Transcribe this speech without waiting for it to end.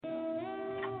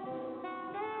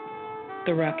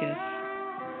The Ruckus.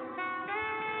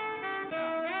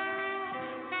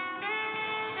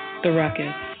 The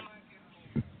Ruckus.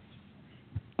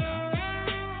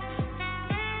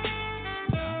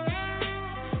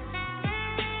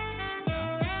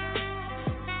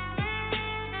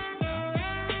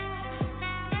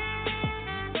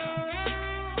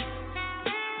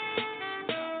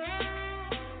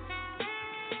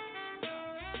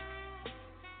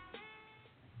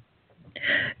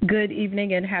 Good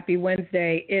evening and happy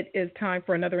Wednesday. It is time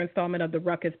for another installment of the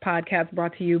Ruckus podcast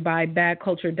brought to you by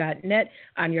badculture.net.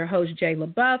 I'm your host,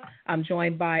 Jeandra LeBeauf. I'm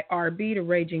joined by RB, the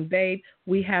Raging Babe.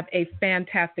 We have a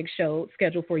fantastic show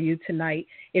scheduled for you tonight.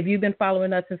 If you've been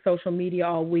following us in social media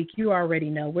all week, you already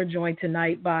know we're joined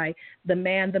tonight by the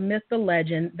man, the myth, the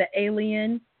legend, the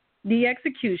alien, the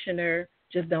executioner.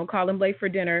 Just don't call him late for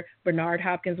dinner. Bernard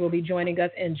Hopkins will be joining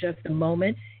us in just a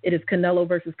moment. It is Canelo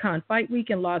versus Khan Fight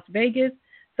Week in Las Vegas.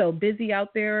 So busy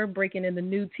out there breaking in the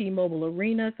new T-Mobile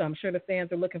Arena. So I'm sure the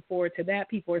fans are looking forward to that.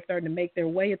 People are starting to make their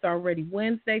way. It's already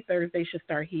Wednesday. Thursday should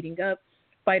start heating up.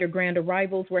 Fighter grand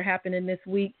arrivals were happening this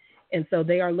week. And so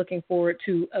they are looking forward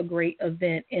to a great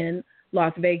event in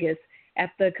Las Vegas.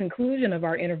 At the conclusion of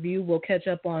our interview, we'll catch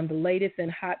up on the latest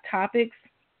and hot topics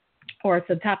or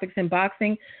some topics in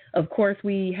boxing. Of course,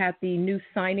 we had the new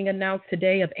signing announced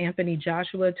today of Anthony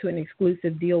Joshua to an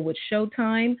exclusive deal with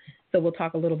Showtime. So we'll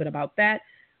talk a little bit about that.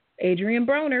 Adrian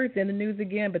Broner is in the news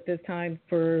again, but this time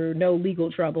for no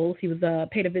legal troubles. He was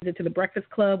paid a visit to the Breakfast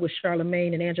Club with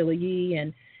Charlamagne and Angela Yee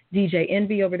and DJ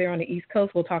Envy over there on the East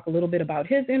Coast. We'll talk a little bit about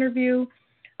his interview.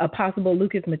 A possible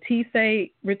Lucas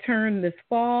Matisse return this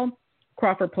fall.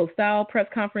 Crawford Postal press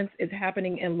conference is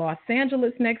happening in Los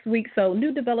Angeles next week. So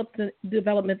new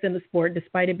developments in the sport.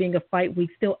 Despite it being a fight week,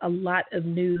 still a lot of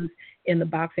news in the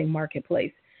boxing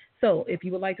marketplace. So if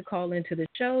you would like to call into the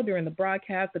show during the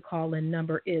broadcast, the call-in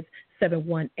number is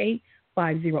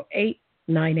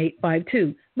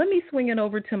 718-508-9852. Let me swing it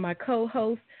over to my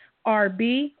co-host,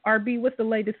 RB. RB, what's the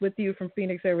latest with you from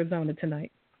Phoenix, Arizona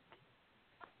tonight?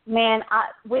 Man,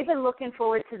 we've been looking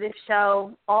forward to this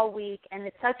show all week, and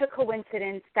it's such a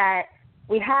coincidence that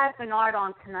we have Bernard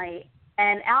on tonight.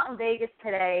 And out in Vegas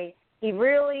today, he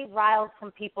really riled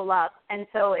some people up. And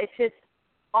so it's just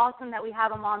awesome that we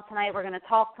have him on tonight. We're going to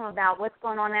talk to him about what's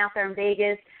going on out there in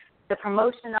Vegas, the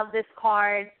promotion of this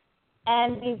card,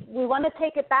 and we want to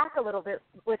take it back a little bit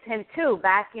with him too,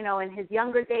 back, in his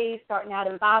younger days, starting out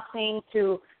in boxing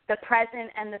to the present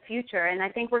and the future. And I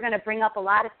think we're going to bring up a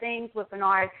lot of things with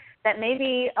Bernard that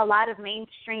maybe a lot of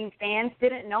mainstream fans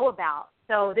didn't know about.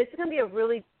 So this is going to be a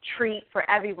really treat for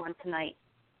everyone tonight.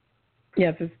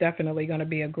 Yes, it's definitely going to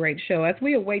be a great show. As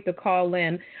we await the call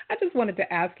in, I just wanted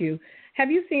to ask you, have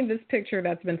you seen this picture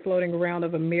that's been floating around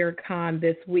of Amir Khan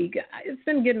this week? It's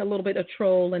been getting a little bit of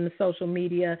troll in the social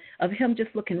media of him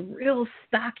just looking real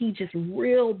stocky, just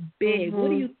real big. Mm-hmm. What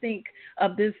do you think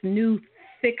of this new,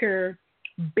 thicker,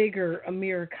 bigger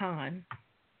Amir Khan?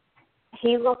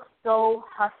 He looks so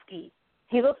husky.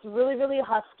 He looks really, really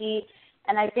husky,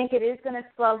 and I think it is going to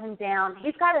slow him down.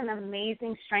 He's got an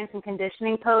amazing strength and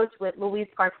conditioning coach with Luis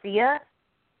Garcia,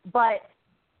 but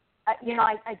I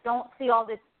don't see all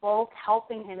this bulk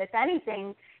helping him. If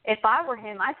anything, if I were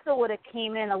him, I still would have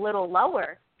came in a little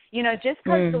lower. Just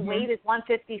because the weight is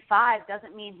 155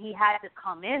 doesn't mean he had to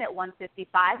come in at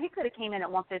 155. He could have came in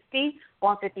at 150,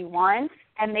 151,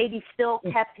 and maybe still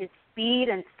kept his speed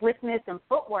and slickness and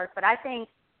footwork. But I think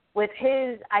with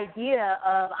his idea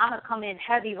of I'm going to come in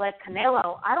heavy like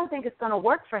Canelo, I don't think it's going to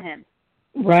work for him.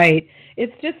 Right.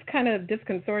 It's just kind of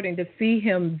disconcerting to see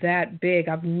him that big.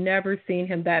 I've never seen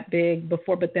him that big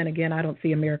before, but then again, I don't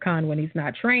see Amir Khan when he's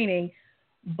not training,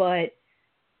 but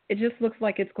it just looks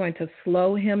like it's going to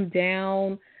slow him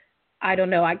down. I don't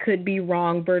know. I could be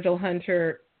wrong. Virgil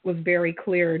Hunter was very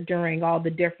clear during all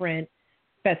the different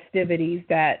festivities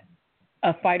that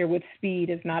a fighter with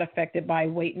speed is not affected by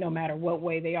weight no matter what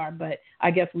way they are. But I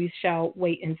guess we shall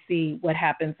wait and see what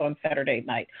happens on Saturday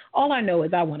night. All I know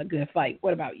is I want a good fight.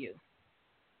 What about you?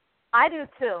 I do,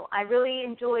 too. I really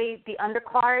enjoy the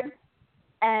undercard,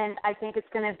 and I think it's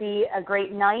going to be a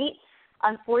great night.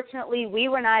 Unfortunately, we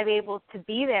were not able to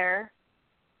be there.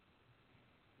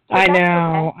 I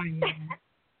know.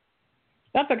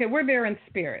 That's okay. We're there in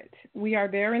spirit. We are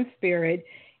there in spirit.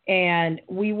 And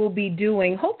we will be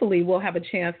hopefully we'll have a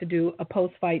chance to do a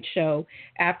post-fight show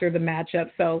after the matchup.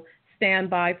 So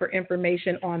stand by for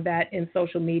information on that in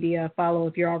social media. Follow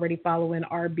if you're already following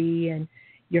RB and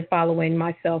you're following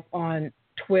myself on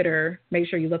Twitter. Make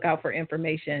sure you look out for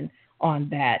information on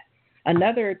that.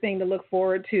 Another thing to look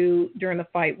forward to during the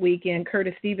fight weekend,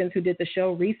 Curtis Stevens, who did the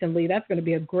show recently, that's going to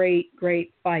be a great,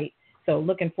 great fight. So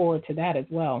looking forward to that as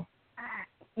well.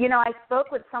 I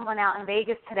spoke with someone out in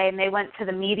Vegas today, and they went to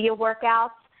the media workouts,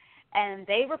 and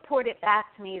they reported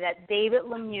back to me that David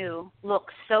Lemieux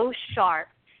looked so sharp,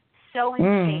 so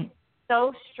in shape,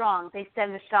 so strong. They said,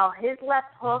 Michelle, his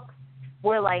left hooks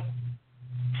were, like,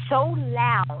 so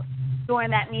loud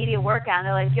during that media workout. And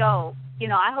they're like, yo,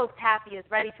 I hope Tappy is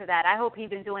ready for that. I hope he's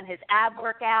been doing his ab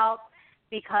workouts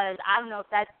because I don't know if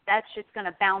that's just going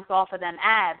to bounce off of them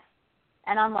abs.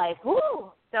 And I'm like,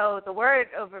 whoo. So the word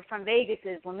over from Vegas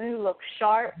is Lemieux looks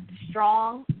sharp,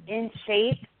 strong, in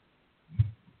shape.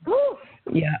 Woo.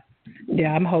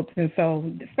 Yeah, I'm hoping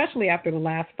so, especially after the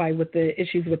last fight with the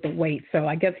issues with the weight. So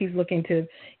I guess he's looking to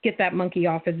get that monkey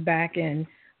off his back and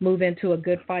move into a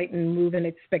good fight and move in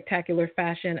a spectacular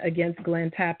fashion against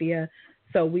Glenn Tapia.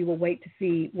 So we will wait to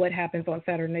see what happens on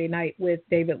Saturday night with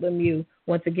David Lemieux.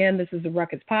 Once again, this is the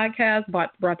Ruckus Podcast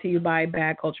brought to you by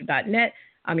badculture.net.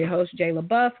 I'm your host, Jay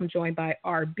LeBeauf. I'm joined by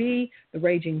RB, the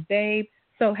Raging Babe.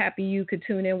 So happy you could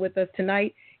tune in with us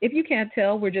tonight. If you can't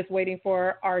tell, we're just waiting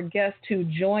for our guest to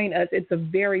join us. It's a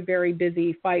very, very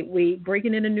busy fight week,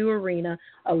 breaking in a new arena,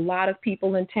 a lot of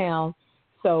people in town.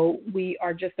 So we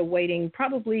are just awaiting,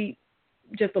 probably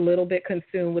just a little bit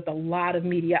consumed with a lot of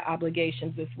media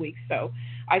obligations this week. So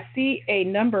I see a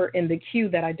number in the queue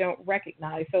that I don't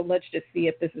recognize. So let's just see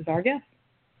if this is our guest.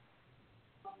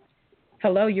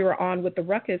 Hello, you're on with the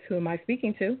Ruckus. Who am I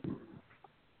speaking to?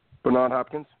 Bernard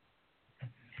Hopkins.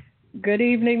 Good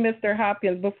evening, Mr.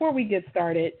 Hopkins. Before we get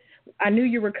started, I knew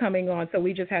you were coming on, so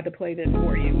we just had to play this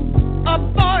for you. A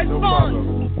boy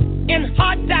born in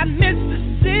hot time,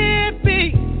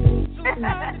 Mississippi.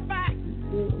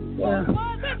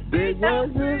 Big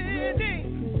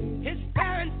his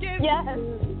parents gave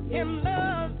him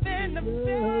love and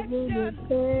affection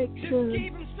to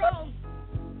keep him strong.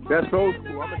 That's old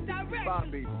school. I'm a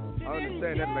 65 baby. I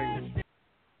understand that language.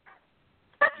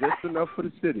 Just enough for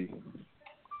the city.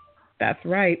 That's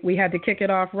right. We had to kick it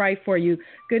off right for you.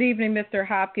 Good evening, Mr.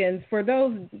 Hopkins. For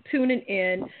those tuning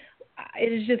in,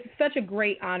 it is just such a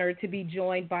great honor to be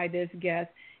joined by this guest.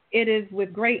 It is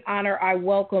with great honor I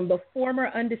welcome the former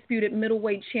undisputed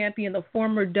middleweight champion, the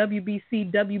former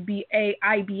WBC, WBA,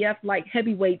 IBF light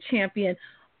heavyweight champion,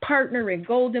 partner in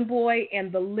Golden Boy,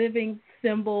 and the living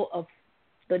symbol of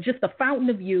just the fountain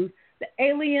of youth, the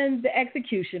alien, the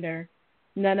executioner,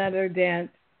 none other than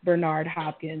Bernard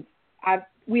Hopkins.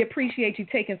 We appreciate you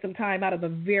taking some time out of a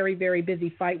very, very busy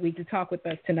fight week to talk with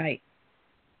us tonight.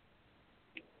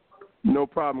 No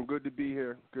problem. Good to be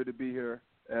here.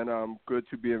 And good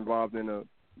to be involved in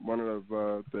one of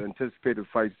the anticipated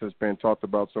fights that's been talked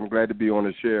about. So I'm glad to be on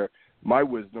to share my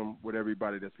wisdom with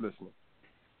everybody that's listening.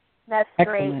 That's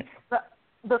excellent. Great. But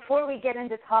before we get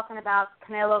into talking about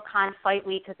Canelo Khan Fight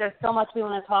Week, because there's so much we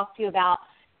want to talk to you about,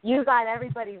 you got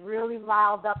everybody really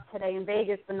riled up today in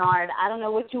Vegas, Bernard. I don't know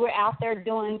what you were out there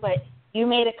doing, but you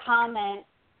made a comment,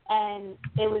 and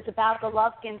it was about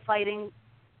Golovkin fighting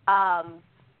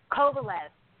Kovalev.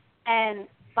 And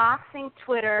boxing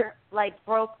Twitter,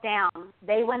 broke down.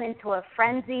 They went into a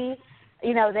frenzy.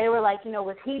 They were like,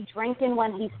 was he drinking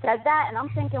when he said that? And I'm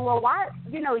thinking, well, why?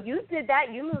 You did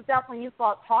that. You moved up when you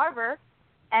fought Tarver,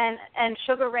 and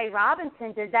Sugar Ray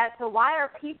Robinson did that. So why are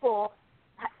people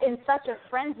in such a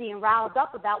frenzy and riled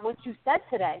up about what you said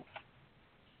today?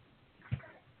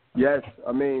 Yes,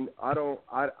 I'm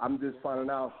just finding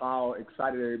out how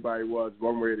excited everybody was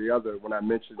one way or the other when I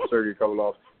mentioned Sergey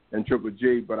Kovalev and Triple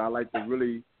G, but I like to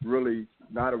really, really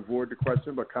not avoid the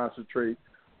question, but concentrate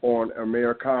on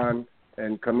Amir Khan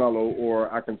and Canelo,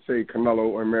 or I can say Canelo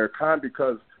or Amir Khan,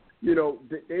 because,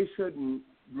 they shouldn't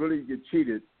really get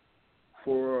cheated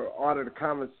for all of the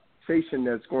conversation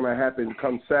that's going to happen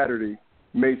come Saturday,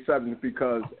 May 7th,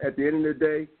 because at the end of the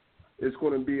day, it's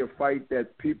going to be a fight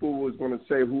that people was going to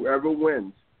say whoever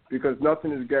wins, because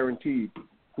nothing is guaranteed.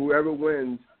 Whoever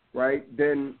wins, right,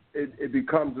 then it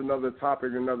becomes another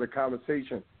topic, another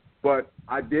conversation. But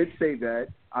I did say that.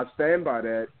 I stand by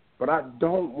that. But I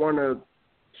don't want to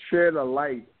share the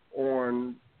light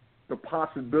on the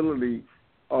possibility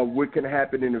of what can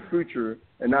happen in the future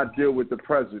and not deal with the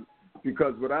present.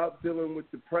 Because without dealing with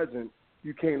the present,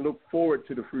 you can't look forward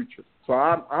to the future. So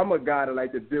I'm a guy that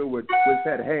like to deal with what's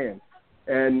at hand.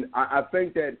 And I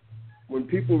think that when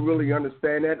people really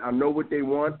understand that, I know what they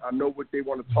want, I know what they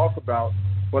want to talk about,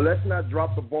 but let's not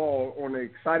drop the ball on an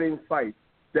exciting fight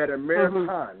that Amir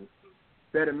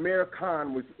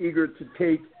Khan was eager to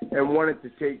take and wanted to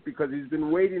take, because he's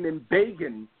been waiting and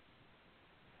begging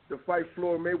to fight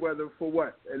Floyd Mayweather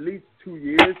for at least 2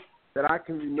 years that I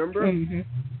can remember. Mm-hmm.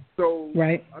 So,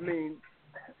 right.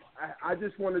 I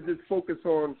just want to just focus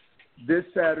on this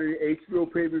Saturday, HBO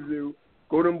pay-per-view,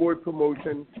 Golden Boy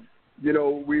promotion.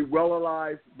 We well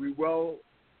alive, we well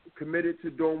committed to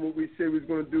doing what we say we was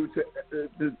going to do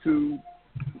to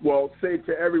say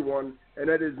to everyone, and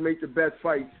that is make the best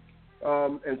fights.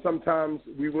 And sometimes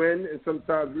we win and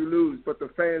sometimes we lose, but the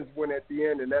fans win at the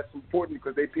end, and that's important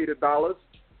because they pay the dollars,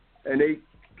 and they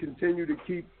continue to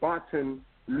keep boxing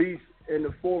at least in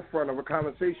the forefront of a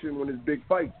conversation when it's big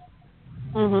fights.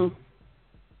 Mm-hmm.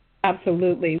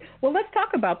 Absolutely. Well, let's talk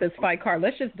about this fight card.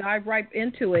 Let's just dive right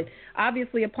into it.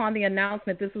 Obviously, upon the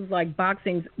announcement, this was like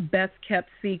boxing's best-kept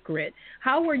secret.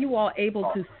 How were you all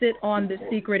able to sit on this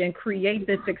secret and create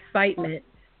this excitement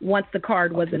once the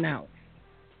card was announced?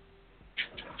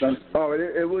 Oh,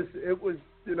 it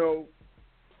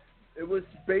was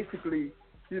basically,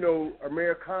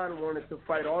 Amir Khan wanted to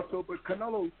fight also, but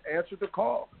Canelo answered the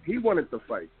call. He wanted to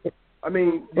fight. I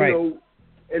mean,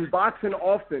 in boxing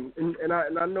often, and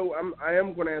I know I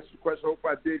am going to answer the question. I hope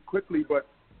I did quickly, but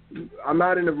I'm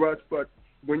not in a rush. But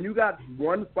when you got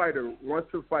one fighter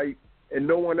wants to fight and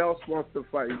no one else wants to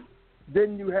fight,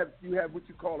 then you have what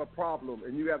you call a problem,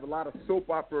 and you have a lot of soap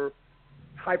opera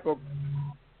type of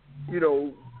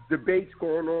debates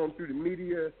going on through the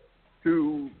media,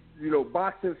 through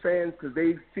boxing fans, because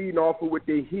they feed off of what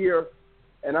they hear.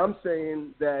 And I'm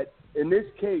saying that in this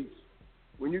case,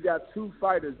 when you got two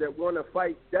fighters that want to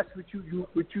fight, that's what you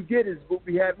get is what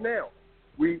we have now.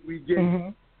 We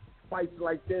get fights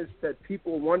like this that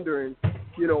people are wondering,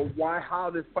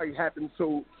 how this fight happened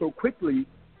so quickly.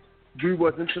 We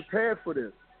wasn't prepared for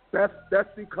this. That's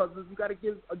because you got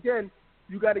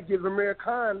to give Amir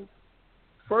Khan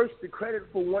first the credit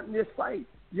for wanting this fight.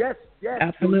 Yes,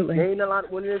 absolutely. He gained a lot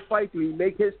winning this fight. Did he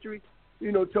make history?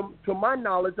 To my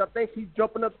knowledge, I think he's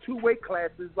jumping up 2 weight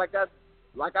classes like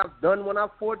I've done when I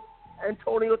fought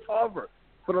Antonio Tarver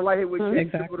for the light heavyweight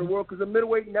championship of the world, because the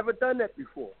middleweight never done that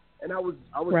before, and I was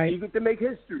eager to make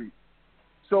history.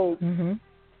 So,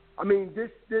 I mean,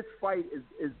 this fight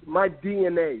is my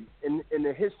DNA in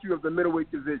the history of the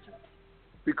middleweight division,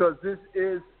 because this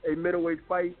is a middleweight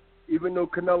fight, even though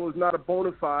Canelo is not a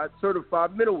bona fide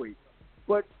certified middleweight.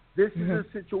 But this is a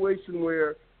situation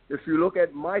where, if you look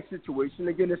at my situation,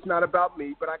 again, it's not about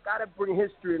me, but I got to bring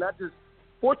history, and I just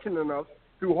fortunate enough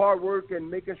through hard work and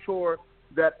making sure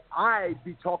that I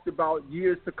be talked about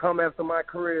years to come after my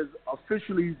career is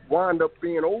officially wound up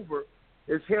being over,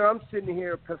 is here I'm sitting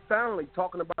here profoundly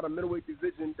talking about a middleweight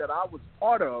division that I was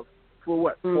part of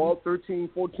for 12, 13,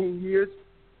 14 years.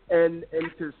 And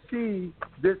to see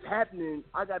this happening,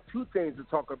 I got 2 things to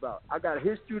talk about. I got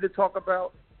history to talk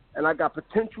about, and I got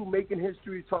potential making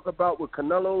history to talk about with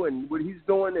Canelo and what he's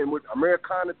doing and what Amir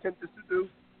Khan attempted to do.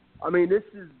 I mean,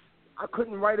 I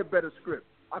couldn't write a better script.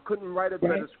 I couldn't write a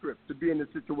better script to be in this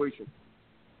situation.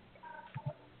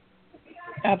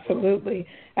 Absolutely.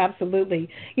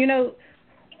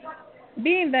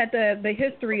 Being that the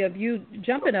history of you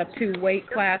jumping up 2 weight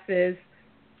classes,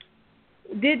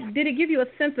 did it give you a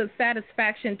sense of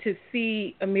satisfaction to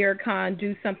see Amir Khan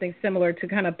do something similar to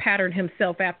kind of pattern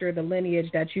himself after the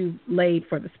lineage that you laid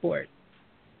for the sport?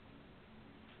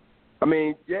 I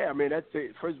mean,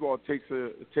 first of all,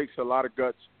 it takes a lot of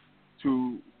guts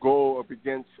to go up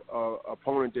against an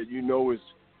opponent that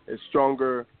is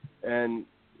stronger, and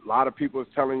a lot of people are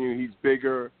telling you he's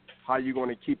bigger. How you going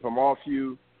to keep him off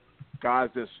you? Guys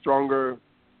that's stronger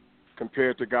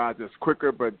compared to guys that's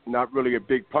quicker, but not really a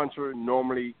big puncher.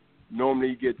 Normally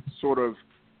get sort of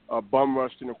bum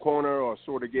rushed in the corner, or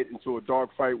sort of get into a dog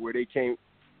fight where they can't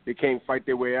fight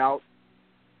their way out.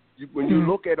 When you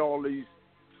look at all these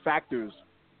factors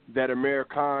that Amir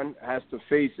Khan has to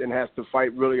face and has to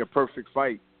fight really a perfect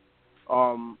fight,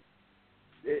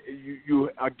 you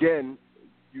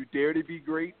dare to be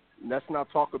great. Let's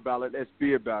not talk about it. Let's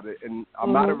be about it. And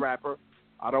I'm not a rapper.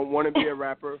 I don't want to be a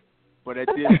rapper, but it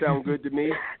did sound good to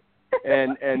me.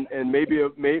 And maybe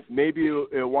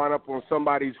it'll wind up on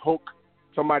somebody's hook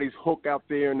out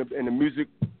there in the music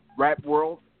rap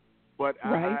world. But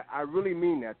I really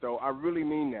mean that, though. I really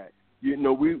mean that.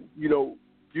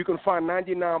 You can find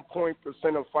 99%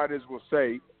 of fighters will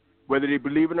say, whether they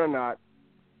believe it or not,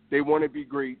 they want to be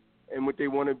great and what they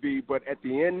want to be. But at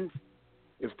the end,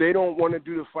 if they don't want to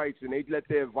do the fights and they let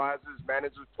their advisors,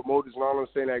 managers, promoters, and all them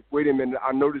say, like, wait a minute,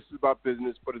 I know this is about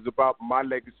business, but it's about my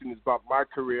legacy and it's about my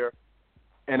career,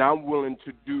 and I'm willing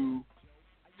to do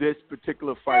this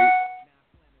particular fight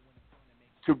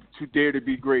to dare to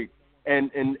be great.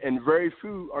 And very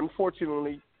few,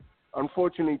 unfortunately,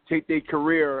 take their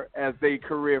career as their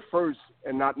career first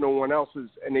and not no one else's,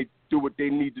 and they do what they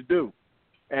need to do.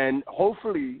 And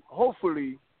hopefully,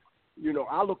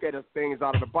 I look at things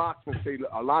out of the box and say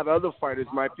a lot of other fighters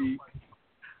might be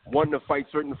wanting to fight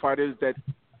certain fighters that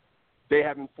they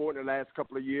haven't fought in the last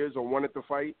couple of years or wanted to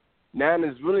fight. Now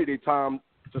is really their time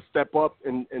to step up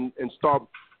and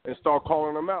start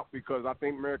calling them out, because I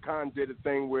think Amir Khan did a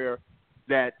thing where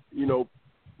that, you know,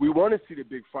 we want to see the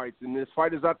big fights, and there's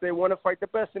fighters out there want to fight the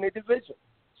best in their division.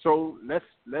 So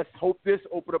let's hope this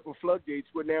open up a floodgates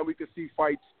where now we can see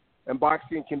fights and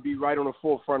boxing can be right on the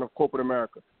forefront of corporate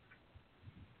America.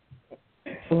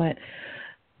 Excellent.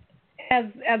 As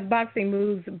boxing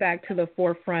moves back to the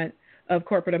forefront of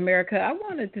corporate America, I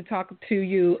wanted to talk to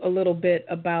you a little bit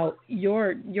about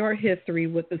your history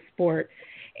with the sport,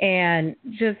 and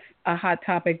just a hot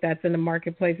topic that's in the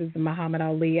marketplace is the Muhammad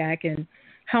Ali Act, and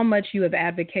how much you have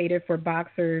advocated for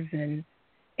boxers and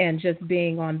just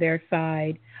being on their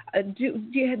side. Do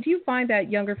you find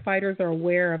that younger fighters are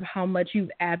aware of how much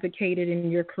you've advocated in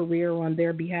your career on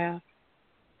their behalf?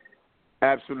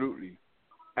 Absolutely.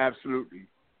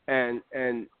 And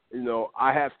you know,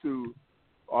 I have to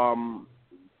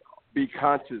be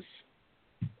conscious,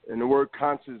 and the word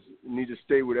conscious need to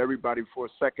stay with everybody for a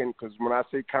second, because when I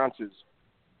say conscious,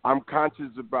 I'm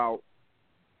conscious about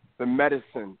the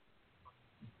medicine.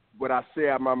 What I say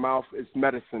out of my mouth is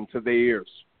medicine to their ears.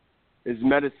 Is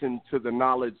medicine to the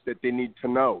knowledge that they need to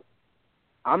know.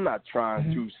 I'm not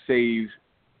trying to save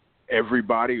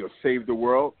everybody or save the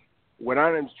world. What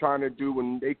I am trying to do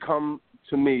when they come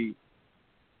to me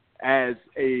as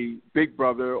a big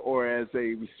brother or as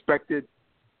a respected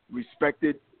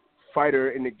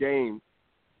fighter in the game,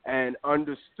 and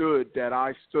understood that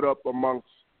I stood up amongst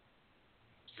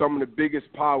some of the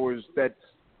biggest powers that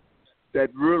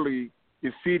really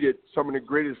defeated some of the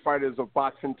greatest fighters of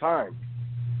boxing time.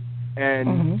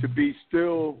 And to be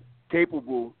still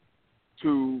capable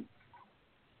to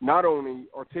not only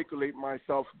articulate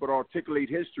myself, but articulate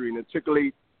history and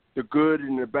articulate the good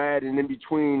and the bad and in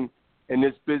between in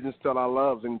this business that I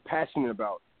love and passionate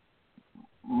about.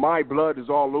 My blood is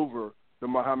all over the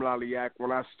Muhammad Ali Act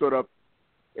when I stood up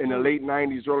in the late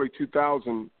 90s, early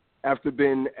 2000s, after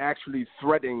being actually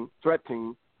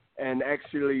threatening and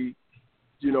actually,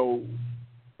 you know,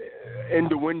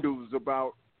 innuendos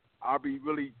about I'll be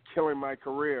really killing my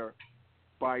career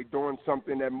by doing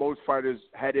something that most fighters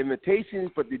had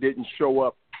invitations, but they didn't show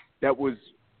up. That was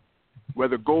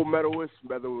whether gold medalists,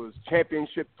 whether it was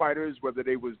championship fighters, whether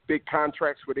they was big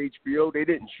contracts with HBO, they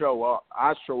didn't show up.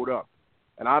 I showed up.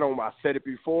 And I said it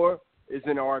before, it's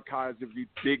in the archives if you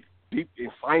dig deep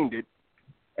and find it.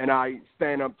 And I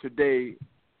stand up today,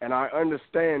 and I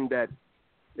understand that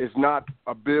it's not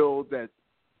a bill that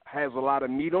has a lot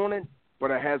of meat on it, but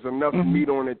it has enough meat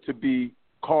on it to be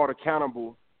called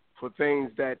accountable for things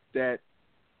that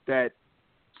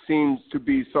seems to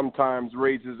be sometimes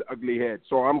raises ugly head.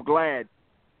 So I'm glad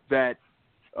that,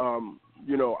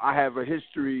 you know, I have a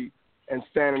history and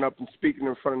standing up and speaking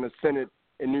in front of the Senate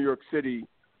in New York City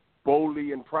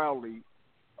boldly and proudly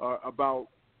about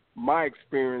my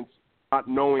experience not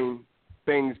knowing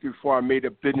things before I made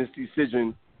a business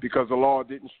decision, because the law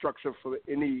didn't structure for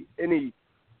any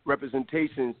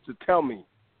representations to tell me.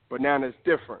 But now it's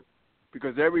different,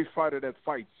 because every fighter that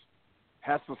fights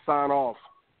has to sign off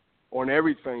on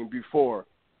everything before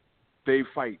they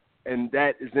fight, and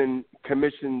that is in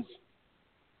commissions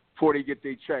before they get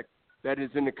their check. That is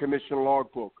in the commission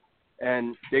logbook,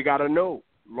 and they got to know.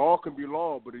 Law can be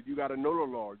law, but you got to know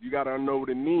the law. You got to know what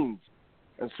it means.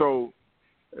 And so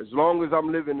as long as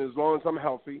I'm living, as long as I'm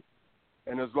healthy,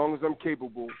 and as long as I'm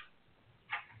capable,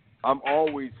 I'm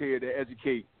always here to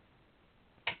educate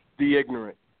the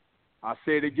ignorant. I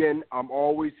say it again, I'm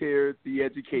always here to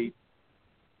educate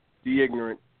the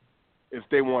ignorant if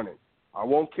they want it. I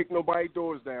won't kick nobody's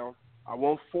doors down. I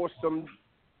won't force them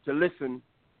to listen.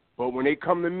 But when they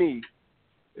come to me,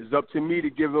 it's up to me to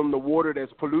give them the water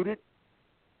that's polluted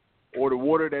or the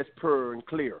water that's pure and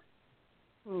clear.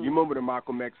 You remember the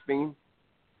Malcolm X theme?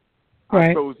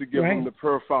 Right. I chose to give them the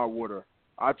purified water.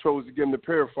 I chose to give them the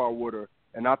purified water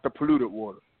and not the polluted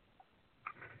water.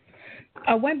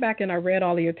 I went back and I read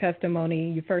all of your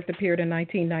testimony. You first appeared in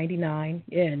 1999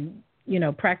 and, you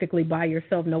know, practically by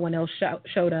yourself. No one else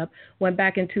showed up. Went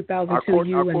back in 2002,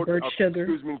 you and Bert Sugar.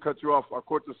 Excuse me to cut you off. I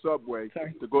caught the subway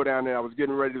to go down there. I was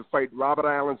getting ready to fight Robert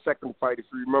Allen's second fight, if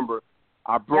you remember.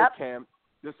 I broke camp.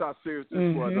 This is how serious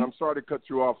this was. And I'm sorry to cut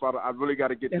you off. I really got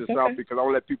to get this out because I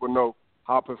want to let people know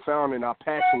how profound and how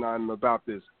passionate I am about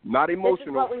this. Not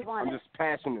emotional. I'm just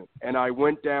passionate. And I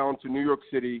went down to New York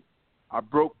City. I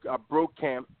broke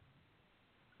camp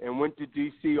and went to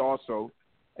D.C. also,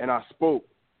 and I spoke.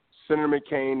 Senator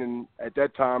McCain and at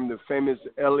that time the famous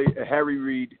Harry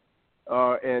Reid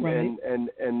and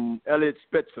Elliot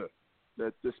Spitzer,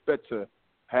 the Spitzer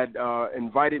had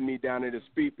invited me down there to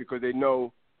speak because they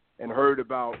know and heard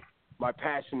about my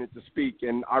passion to speak,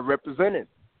 and I represented.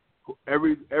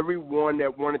 everyone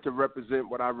that wanted to represent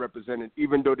what I represented,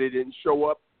 even though they didn't show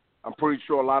up. I'm pretty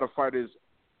sure a lot of fighters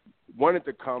wanted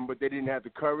to come, but they didn't have the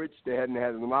courage. They hadn't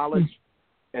had the knowledge,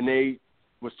 and they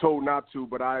was told not to.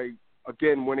 But I,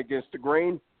 again, went against the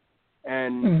grain,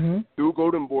 and through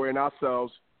Golden Boy and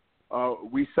ourselves,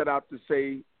 we set out to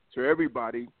say to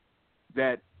everybody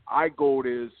that our goal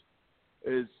is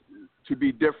to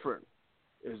be different,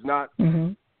 is not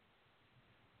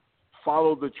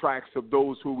follow the tracks of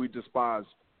those who we despise.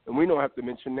 And we don't have to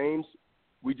mention names.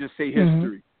 We just say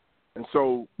history. And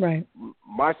so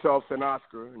myself and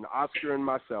Oscar and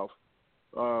myself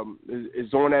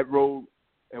is on that road,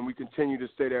 and we continue to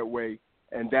stay that way.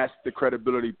 And that's the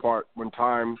credibility part when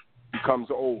time becomes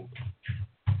old.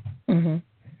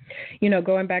 You know,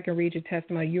 going back and read your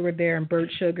testimony, you were there in Burt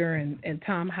Sugar and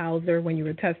Tom Hauser when you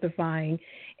were testifying,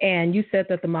 and you said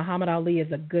that the Muhammad Ali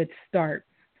is a good start.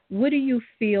 What do you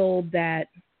feel that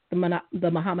the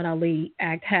Muhammad Ali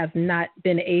Act has not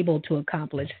been able to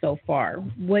accomplish so far?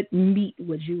 What meat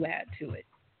would you add to it?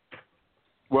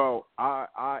 Well,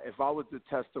 if I was to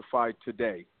testify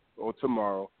today or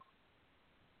tomorrow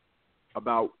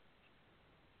about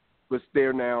what's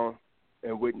there now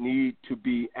and what need to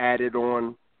be added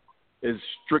on is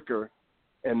stricter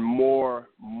and more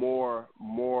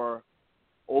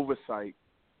oversight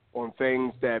on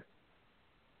things that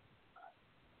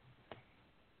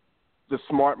the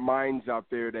smart minds out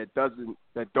there that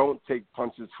don't take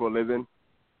punches for a living,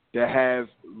 that have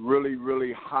really,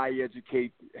 really high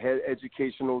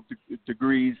educational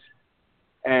degrees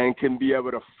and can be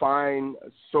able to find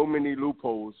so many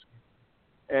loopholes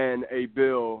in a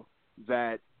bill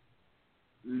that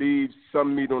leaves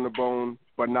some meat on the bone,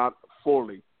 but not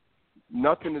fully.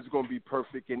 Nothing is going to be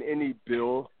perfect in any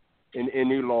bill, in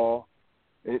any law,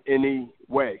 in any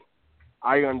way.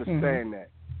 I understand that.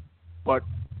 But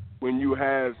when you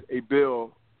have a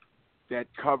bill that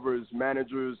covers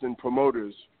managers and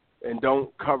promoters and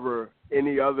don't cover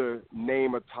any other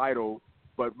name or title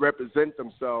but represent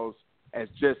themselves as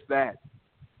just that,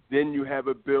 then you have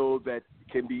a bill that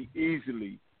can be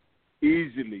easily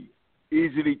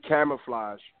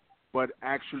camouflaged, but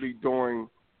actually doing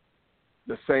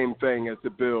the same thing as the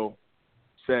bill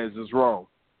says is wrong.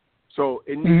 So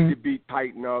it needs to be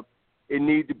tightened up. It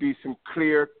needs to be some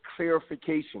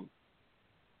clarification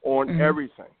on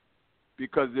everything.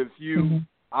 Because if you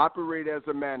operate as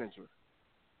a manager,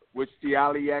 which the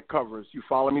Ali Act covers, you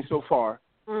follow me so far?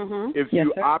 If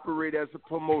you operate as a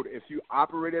promoter,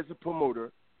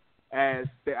 as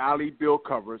the Ali bill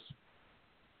covers,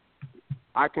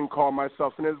 I can call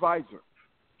myself an advisor.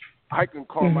 I can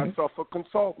call myself a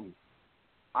consultant.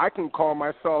 I can call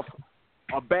myself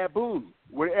a baboon,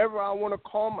 whatever I want to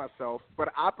call myself, but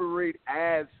operate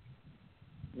as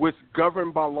what's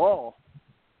governed by law.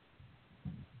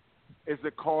 Is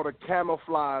it called a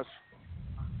camouflage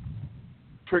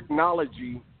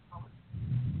technology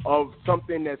of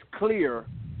something that's clear,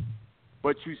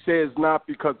 but you say it's not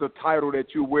because the title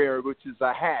that you wear, which is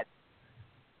a hat,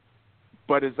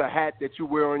 but it's a hat that you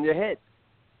wear on your head.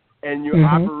 And you're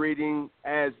operating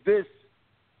as this,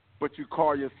 but you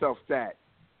call yourself that.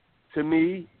 To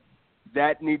me,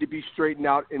 that need to be straightened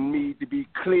out and need to be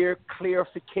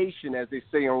clarification, as they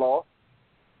say in law.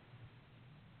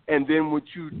 And then what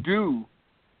you do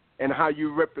and how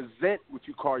you represent what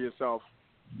you call yourself,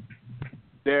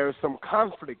 there's some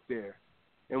conflict there.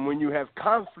 And when you have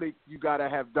conflict, you got to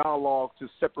have dialogue to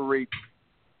separate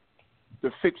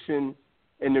the fiction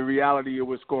and the reality of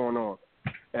what's going on.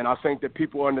 And I think that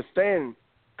people understand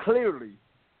clearly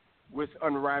what's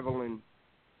unraveling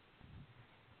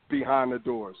behind the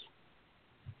doors.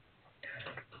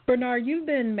 Bernard, you've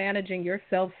been managing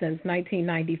yourself since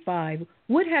 1995.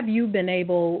 What have you been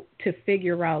able to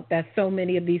figure out that so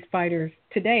many of these fighters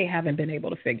today haven't been able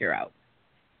to figure out?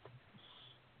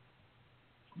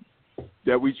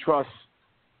 That we trust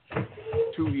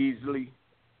too easily.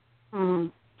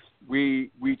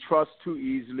 We trust too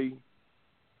easily.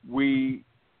 We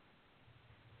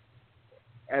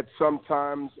at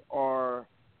sometimes are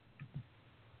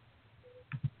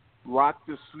rocked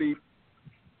to sleep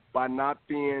by not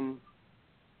being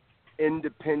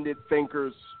independent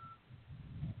thinkers,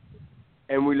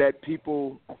 and we let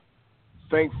people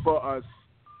think for us.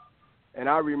 And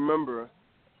I remember,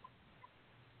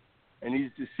 and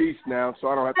he's deceased now, so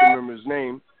I don't have to remember his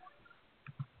name,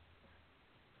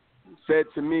 said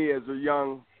to me as a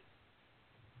young,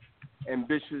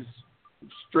 ambitious,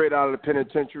 straight out of the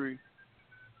penitentiary,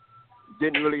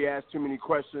 didn't really ask too many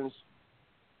questions.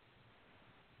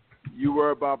 You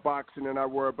worry about boxing and I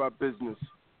worry about business.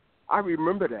 I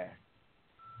remember that.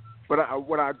 But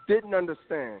what I didn't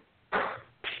understand,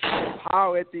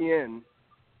 how at the end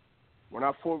when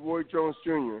I fought Roy Jones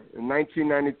Jr. in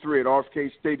 1993 at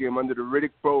RFK Stadium under the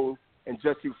Riddick Bowe and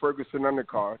Jesse Ferguson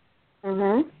undercard,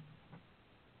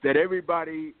 that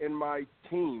everybody in my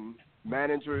team,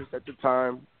 managers at the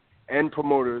time and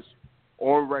promoters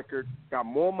on record, got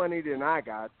more money than I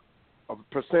got, of a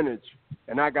percentage,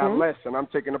 and I got less, and I'm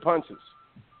taking the punches.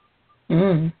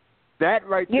 That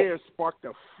right there sparked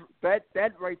the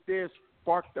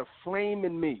flame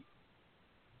in me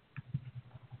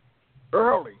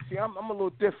early. See, I'm a little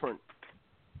different.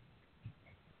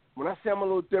 When I say I'm a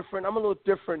little different,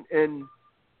 and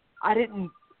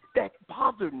that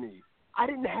bothered me. I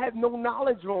didn't have no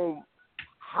knowledge on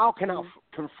how can I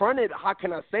confront it, how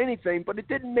can I say anything, but it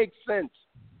didn't make sense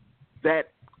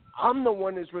that I'm the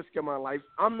one that's risking my life,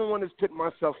 I'm the one that's putting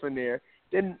myself in there,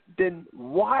 then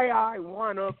why I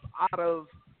wind up out of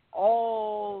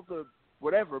all the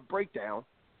whatever breakdown,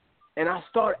 and I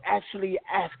start actually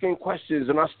asking questions,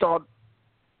 and I start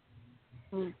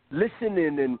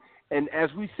listening, and as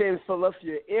we say in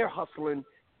Philadelphia, ear hustling,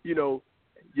 you know,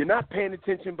 you're not paying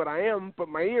attention, but I am, but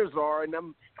my ears are, and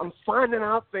I'm finding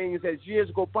out things as years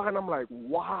go by, and I'm like,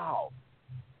 wow.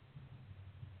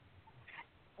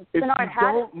 If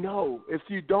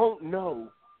you don't know,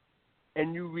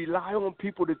 and you rely on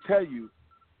people to tell you,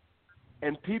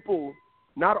 and people,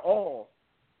 not all,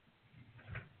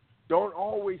 don't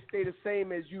always stay the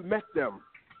same as you met them,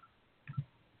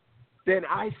 then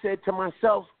I said to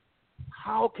myself,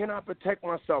 how can I protect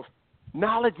myself?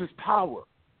 Knowledge is power.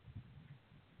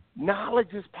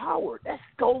 Knowledge is power. That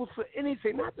goes for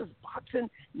anything, not just boxing.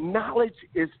 Knowledge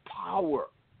is power.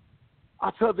 I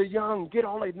tell the young, get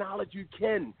all the knowledge you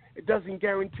can. It doesn't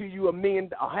guarantee you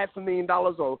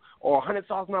 $500,000 or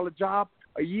 $100,000 job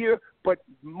a year, but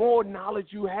more knowledge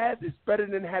you have is better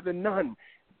than having none.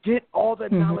 Get all the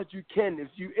knowledge you can. If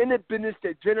you're in a business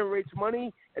that generates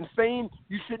money and fame,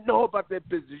 you should know about that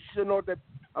business. You should know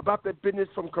about that business,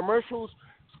 from commercials,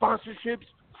 sponsorships,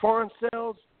 foreign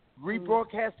sales,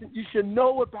 rebroadcasting. You should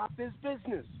know about this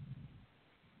business.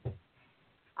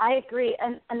 I agree.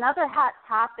 And another hot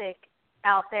topic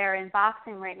out there in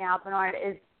boxing right now, Bernard,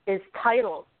 is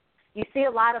titles. You see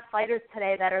a lot of fighters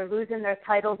today that are losing their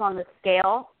titles on the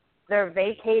scale. They're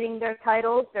vacating their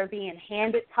titles. They're being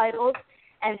handed titles.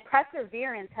 And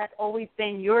perseverance has always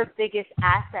been your biggest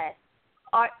asset.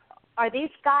 Are these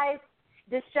guys,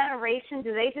 this generation,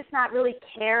 do they just not really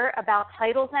care about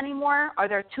titles anymore? Are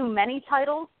there too many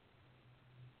titles?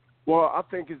 Well, I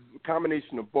think it's a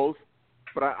combination of both.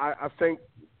 But I think,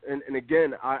 and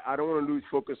again, I don't want to lose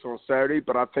focus on Saturday,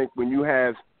 but I think when you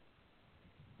have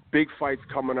big fights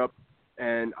coming up,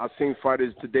 and I've seen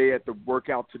fighters today at the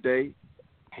workout today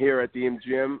here at the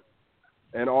MGM,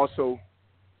 and also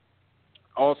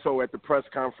at the press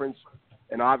conference,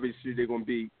 and obviously they're going to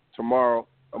be tomorrow,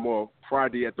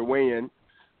 Friday at the weigh-in.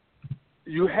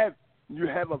 You have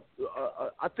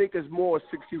I think it's more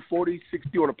 60-40,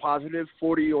 60 on a positive,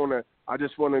 40 on a I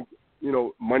just want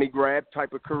to, money grab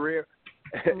type of career.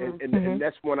 And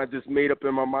that's one I just made up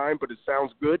in my mind, but it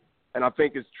sounds good, and I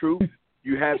think it's true.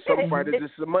 You have some fighters,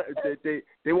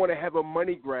 they want to have a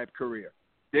money grab career.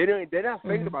 They're not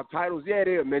thinking about titles. Yeah,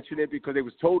 they'll mention it because they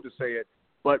was told to say it,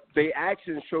 but they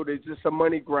actions show that it's just a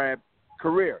money grab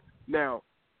career. Now,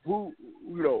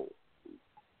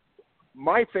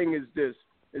 my thing is this,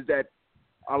 is that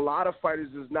a lot of fighters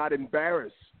is not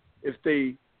embarrassed if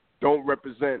they don't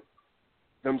represent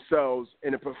themselves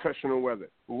in a professional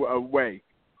way.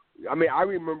 I mean, I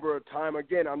remember a time,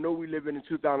 again, I know we live in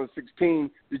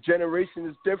 2016, the generation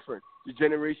is different. The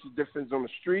generation is different on the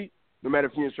street, no matter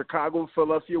if you're in Chicago,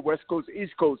 Philadelphia, West Coast,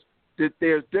 East Coast,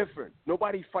 they're different.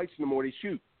 Nobody fights no more, they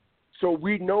shoot. So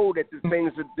we know that the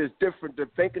things is different, the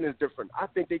thinking is different. I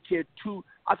think they care too.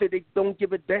 I think they don't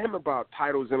give a damn about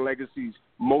titles and legacies,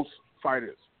 most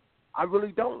fighters. I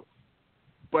really don't.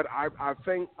 But I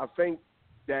think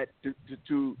that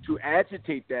to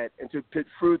agitate that and to put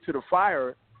fruit to the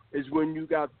fire is when you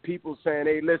got people saying,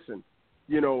 hey, listen,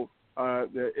 I'm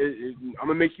going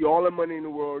to make you all the money in the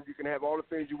world. You can have all the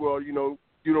things you will. You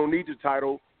don't need the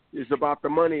title. It's about the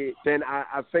money. Then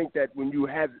I think that when you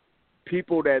have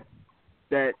people that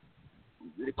they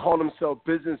call themselves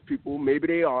business people, maybe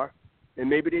they are, and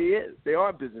maybe they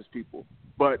are business people,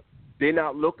 but they're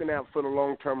not looking out for the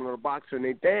long term of the boxer, and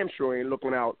they damn sure ain't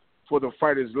looking out for the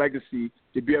fighter's legacy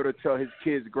to be able to tell his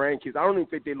kids, grandkids. I don't even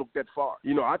think they look that far.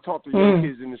 I talk to young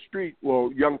kids in the street,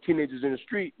 young teenagers in the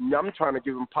street, and I'm trying to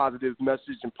give them positive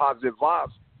message and positive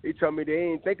vibes. They tell me they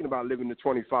ain't thinking about living to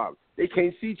 25. They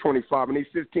can't see 25, and they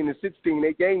 15 and 16,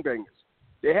 they gangbangers.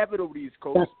 They have it over the East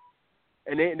Coast.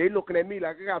 And they looking at me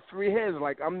like I got three heads,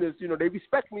 like I'm this, they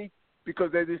respect me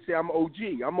because they say I'm OG,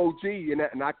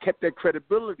 and I kept that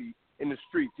credibility in the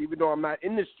streets, even though I'm not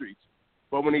in the streets.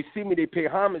 But when they see me, they pay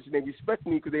homage and they respect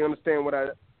me because they understand what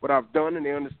I've done, and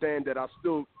they understand that I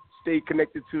still stay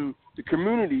connected to the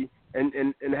community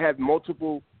and have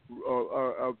multiple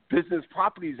business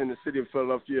properties in the city of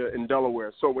Philadelphia and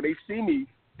Delaware. So when they see me,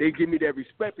 they give me that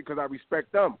respect because I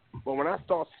respect them. But when I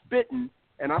start spitting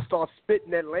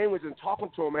that language and talking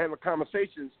to them and having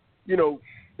conversations, you know,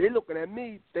 they looking at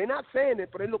me. They're not saying it,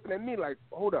 but they looking at me like,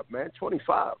 hold up, man,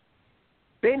 25.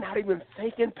 They're not even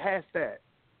thinking past that.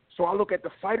 So I look at the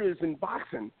fighters in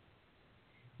boxing.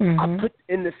 I put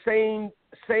in the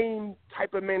same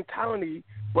type of mentality,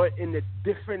 but in a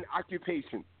different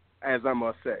occupation, as I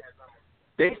must say.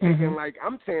 They thinking like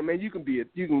I'm saying, man, you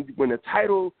can win a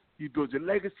title, you build your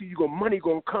legacy, money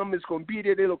gonna come, it's gonna be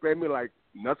there. They look at me like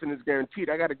nothing is guaranteed.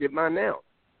 I got to get mine now.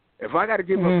 If I got to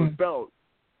give up a belt,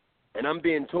 and I'm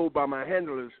being told by my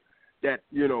handlers that,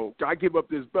 you know, I give up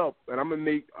this belt and I'm gonna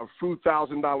make a few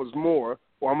 $1,000s more,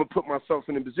 or I'm gonna put myself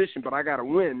in a position, but I got to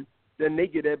win, then they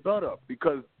get that belt up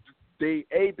because they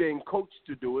A, being coached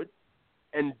to do it,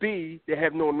 and B, they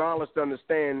have no knowledge to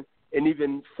understand and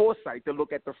even foresight to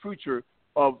look at the future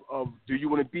of do you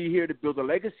want to be here to build a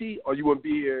legacy, or you want to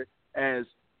be here as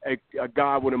a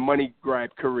guy with a money grab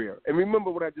career. And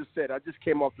remember what I just said. I just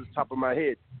came off the top of my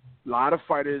head. A lot of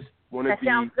fighters want to be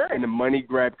in a money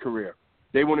grab career.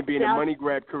 They want to be in a money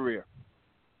grab career.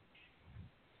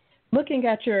 Looking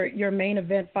at your main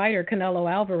event fighter, Canelo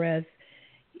Alvarez,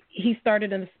 he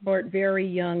started in the sport very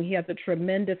young. He has a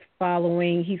tremendous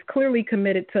following. He's clearly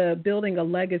committed to building a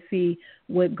legacy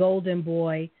with Golden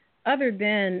Boy. Other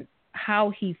than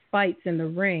how he fights in the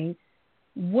ring,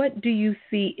 what do you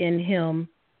see in him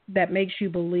that makes you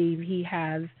believe he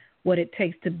has what it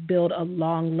takes to build a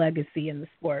long legacy in the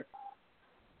sport?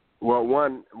 Well,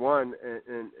 one, and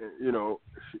you know,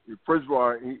 first of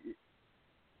all,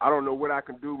 I don't know what I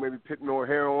can do. Maybe put more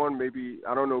hair on. Maybe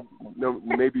I don't know.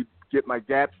 Maybe get my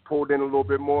gaps pulled in a little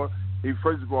bit more.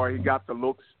 First of all, he got the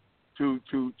looks to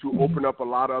open up a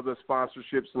lot of other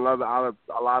sponsorships and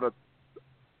a lot of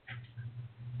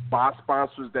box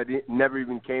sponsors that never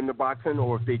even came to boxing,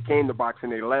 or if they came to boxing,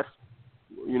 they left.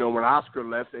 You know, when Oscar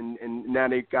left, and now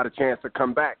they got a chance to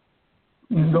come back.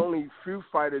 There's only few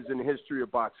fighters in the history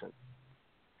of boxing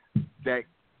that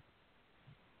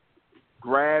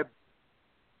grab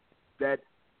that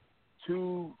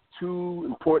two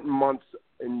important months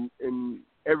in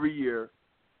every year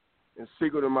in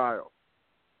Cinco de Mayo,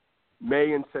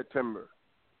 May and September,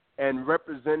 and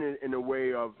represent it in a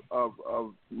way of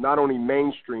not only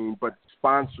mainstream but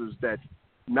sponsors that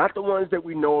not the ones that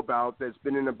we know about that's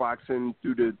been in the boxing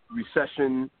through the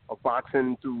recession of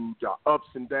boxing, through the ups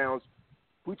and downs.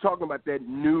 We're talking about that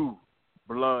new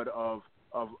blood of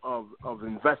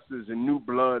investors and new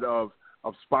blood of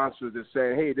sponsors that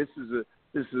say, hey, this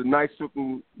is a nice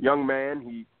looking young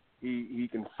man. He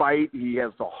can fight. He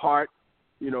has the heart.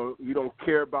 You know, you don't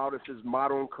care about if his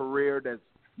modern career that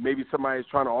maybe somebody's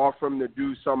trying to offer him to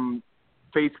do some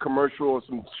face commercial or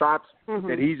some shots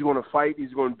that he's going to fight.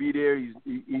 He's going to be there.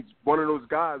 He's one of those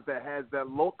guys that has that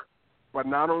look, but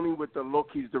not only with the look,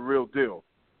 he's the real deal.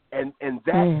 And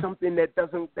that's something that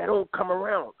don't come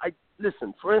around.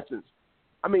 Listen, for instance,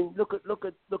 I mean, look at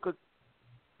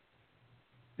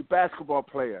the basketball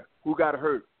player who got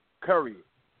hurt, Curry.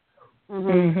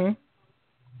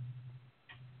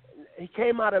 He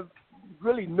came out of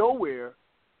really nowhere.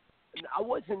 I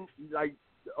wasn't like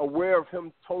aware of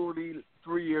him totally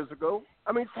 3 years ago.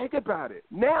 I mean, think about it.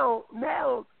 Now,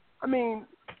 I mean,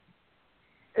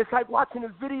 it's like watching a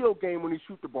video game when he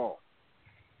shoot the ball.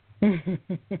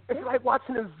 It's like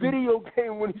watching a video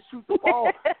game when he shoots the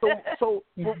ball. So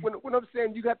when I'm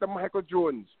saying you got the Michael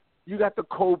Jordans, you got the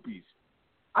Kobes.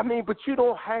 I mean, but you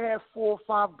don't have 4 or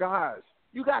 5 guys.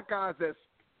 You got guys that's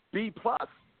B+.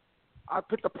 I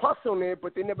put the plus on there,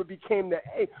 but they never became the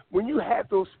A. When you have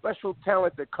those special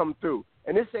talent that come through,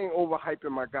 and this ain't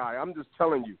overhyping my guy. I'm just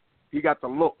telling you, he got the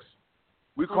looks.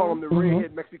 We call him the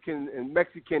redhead Mexican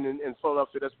in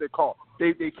Philadelphia. That's what they call.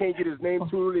 They can't get his name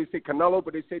too. They say Canelo,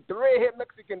 but they say the redhead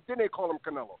Mexican. Then they call him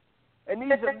Canelo. And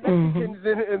these are Mexicans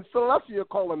in Philadelphia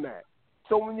call him that.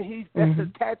 So when that's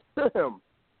attached to him,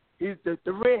 he's the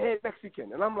redhead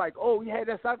Mexican. And I'm like, oh yeah,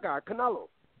 that's our guy, Canelo.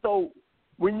 So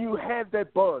when you have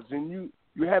that buzz and you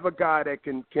have a guy that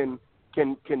can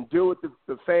deal with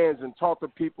the fans and talk to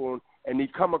people and he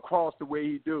come across the way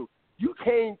he do, you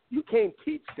can't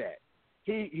teach that.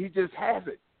 He just has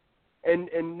it.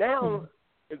 And now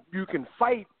if you can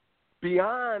fight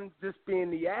beyond just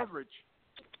being the average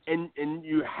and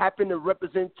you happen to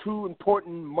represent 2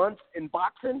 important months in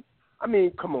boxing, I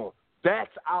mean, come on.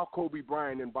 That's our Kobe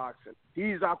Bryant in boxing.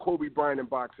 He's our Kobe Bryant in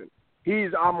boxing.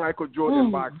 He's our Michael Jordan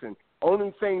in boxing.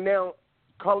 Only thing now,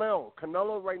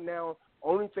 Canelo right now,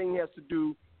 only thing he has to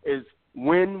do is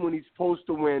win when he's supposed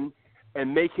to win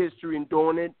and make history in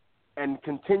doing it and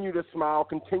continue to smile,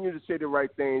 continue to say the right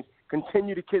things,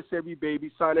 continue to kiss every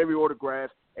baby, sign every autograph,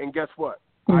 and guess what?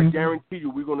 I guarantee you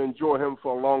we're going to enjoy him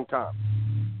for a long time.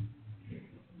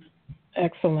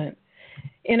 Excellent.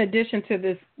 In addition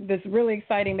to this really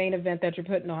exciting main event that you're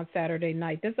putting on Saturday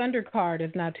night, this undercard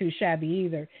is not too shabby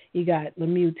either. You got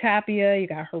Lemieux Tapia, you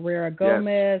got Herrera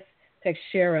Gomez,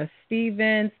 Teixeira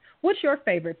Stevens. What's your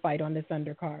favorite fight on this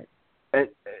undercard? And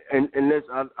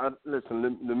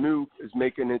listen, Lemieux is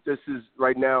making it. This is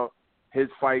right now his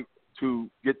fight to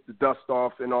get the dust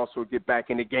off and also get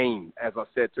back in the game, as I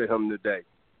said to him today.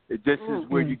 This is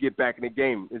where you get back in the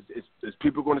game. Is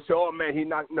people going to say, oh, man,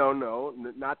 no,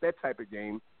 not that type of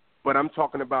game. But I'm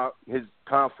talking about his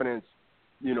confidence,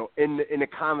 in the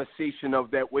conversation of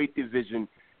that weight division.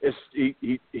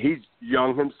 He's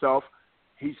young himself.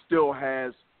 He still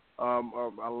has a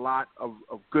lot of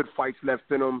good fights left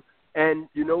in him. And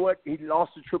you know what? He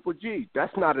lost to Triple G.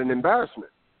 That's not an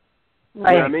embarrassment.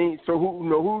 Right. You know what I mean? So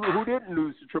who didn't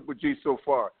lose to Triple G so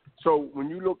far? So when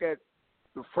you look at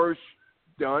the first,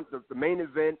 the main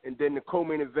event and then the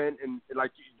co-main event, and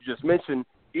like you just mentioned,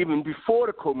 even before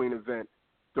the co-main event,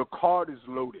 the card is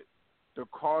loaded. The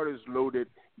card is loaded.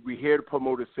 We hear the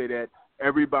promoters say that.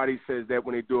 Everybody says that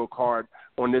when they do a card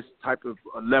on this type of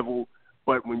level.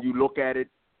 But when you look at it,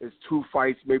 it's 2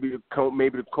 fights. Maybe the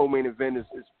co-main event is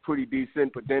pretty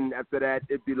decent. But then after that,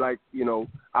 it'd be like,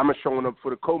 I'm showing up for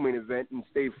the co-main event and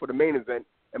stay for the main event.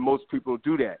 And most people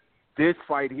do that. This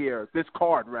fight here, this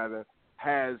card rather,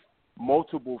 has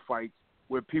multiple fights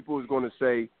where people is going to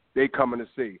say they coming to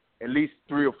see. At least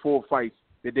 3 or 4 fights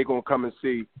that they're going to come and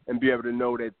see and be able to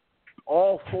know that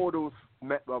all 4 of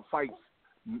those fights,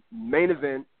 main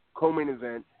event, co-main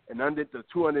event, and under the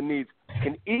 2 underneath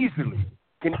can easily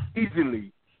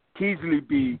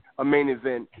be a main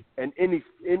event and any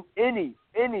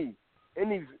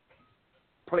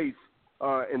place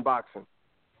in boxing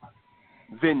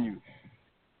venue.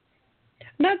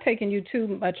 Not taking you too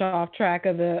much off track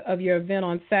of your event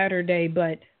on Saturday,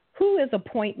 but who is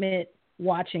appointment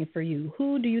watching for you?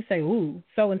 Who do you say, ooh,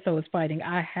 so-and-so is fighting,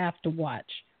 I have to watch?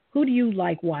 Who do you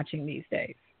like watching these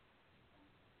days?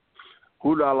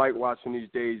 Who do I like watching these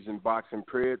days in boxing,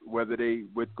 period, whether they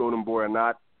with Golden Boy or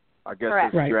not? I guess Correct.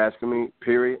 that's what you're asking me,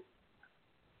 period.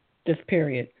 Just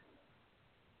period.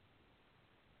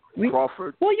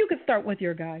 Crawford? Well, you could start with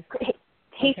your guys.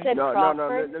 He said Crawford. No.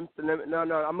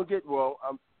 I'm gonna get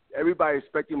everybody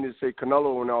expecting me to say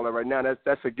Canelo and all that right now.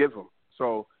 That's a given.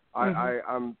 So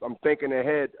I'm thinking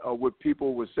ahead of what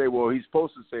people would say. Well, he's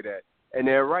supposed to say that, and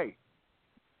they're right.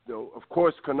 Of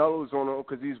course, Canelo's on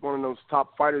because he's one of those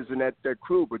top fighters in that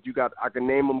crew. But I can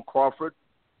name him Crawford,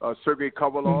 Sergey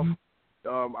Kovalev.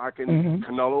 I can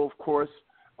Canelo, of course.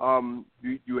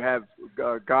 You have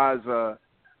guys.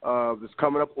 That's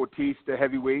coming up, Ortiz, the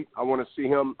heavyweight. I want to see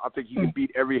him. I think he can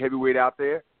beat every heavyweight out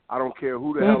there. I don't care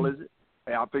who the hell is it.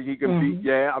 And I think he can beat.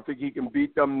 Yeah, I think he can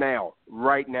beat them now,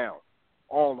 right now,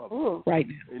 all of them. Right.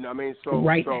 You know what I mean?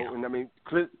 Now. And I mean,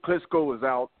 Klitschko is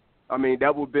out. I mean,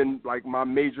 that would have been like my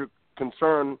major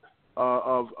concern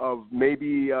of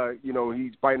maybe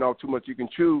he's biting off too much you can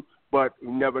chew, but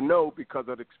you never know because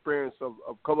of the experience of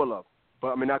Kovalev.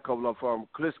 But I mean, not Kovalev,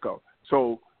 Klitschko.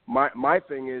 So. My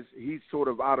thing is he's sort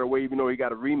of out of the way, even though he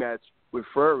got a rematch with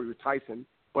Tyson.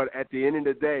 But at the end of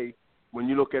the day, when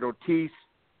you look at Ortiz,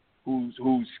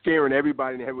 who's scaring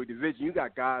everybody in the heavyweight division, you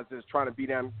got guys that's trying to beat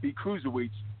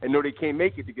cruiserweights and know they can't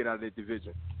make it to get out of that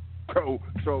division.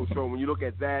 So when you look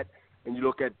at that and you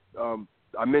look at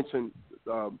I mentioned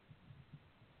the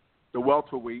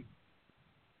welterweight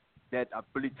that I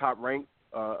believe top ranked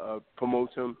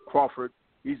promotes him, Crawford.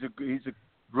 He's a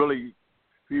really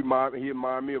He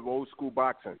reminded me of old school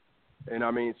boxing, and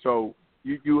I mean, so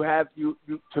you have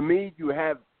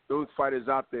those fighters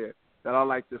out there that I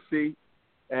like to see,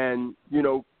 and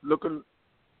look a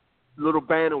little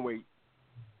bantamweight,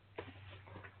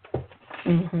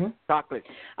 chocolate.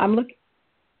 I'm looking.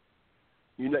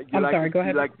 I'm sorry. Go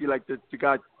ahead. You like the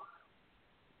guy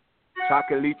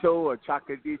Chocolito or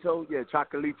Chocolito? Yeah,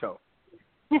 Chocolito.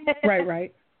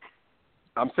 Right.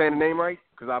 I'm saying the name right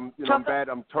because I'm bad.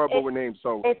 I'm terrible with names.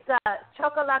 So it's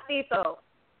Chocolatito.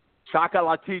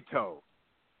 Chocolatito.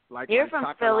 You're from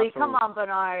Philly. Come on,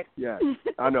 Bernard. Yeah,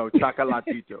 I know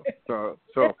Chocolatito. So,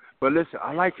 but listen,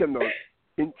 I like him though.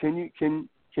 Can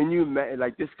you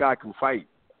like this guy can fight?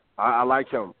 I like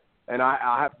him, and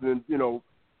I have to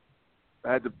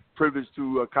I had the privilege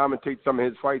to commentate some of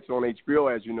his fights on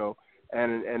HBO, as you know,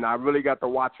 and I really got to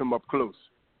watch him up close,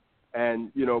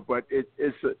 and but it's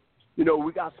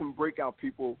we got some breakout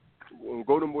people on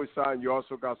Golden Boy side, and you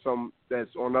also got some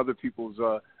that's on other people's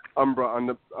umbrella,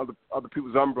 on other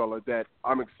people's umbrella that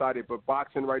I'm excited. But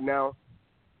boxing right now,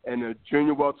 and the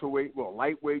junior welterweight,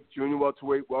 lightweight, junior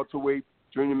welterweight,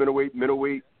 junior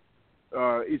middleweight,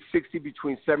 it's 60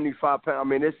 between 75 pounds. I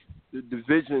mean, the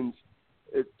divisions,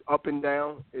 it's up and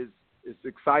down. It's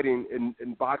exciting,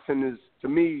 and boxing is, to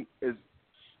me, is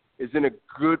in a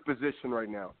good position right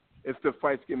now. If the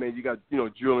fights get made, you got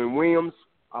Julian Williams.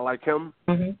 I like him.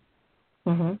 Mm-hmm.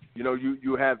 Mm-hmm.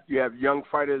 You have young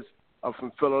fighters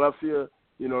from Philadelphia.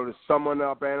 There's some on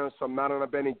Alabama, some not on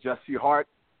Alabama. Jesse Hart.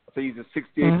 I think he's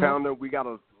a 68-pounder. We got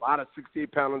a lot of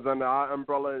 68-pounders under our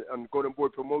umbrella on Golden Boy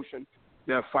Promotion.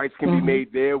 Their fights can be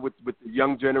made there with the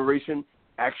young generation,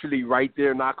 actually right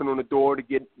there knocking on the door to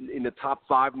get in the top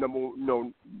five,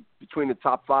 between the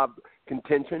top five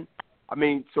contention. I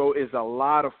mean, so it's a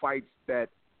lot of fights that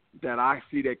I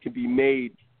see that can be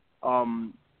made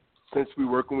since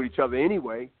we're working with each other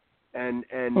anyway. And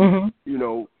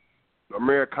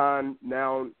Amir Khan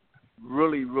now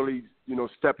really, really,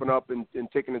 stepping up and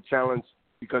taking the challenge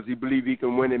because he believes he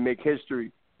can win and make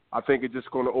history. I think it's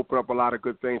just going to open up a lot of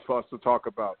good things for us to talk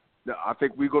about. I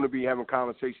think we're going to be having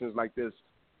conversations like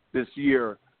this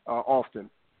year often.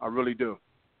 I really do.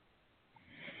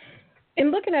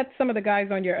 In looking at some of the guys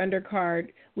on your undercard,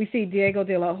 we see Diego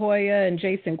De La Hoya and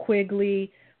Jason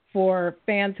Quigley. For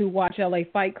fans who watch LA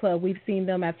Fight Club, we've seen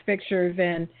them as fixtures.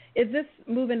 And is this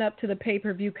moving up to the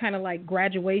pay-per-view kind of like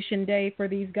graduation day for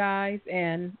these guys?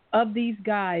 And of these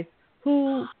guys,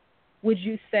 who would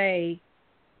you say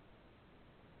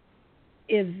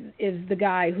is the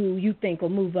guy who you think will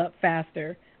move up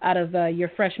faster out of your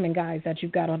freshman guys that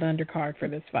you've got on the undercard for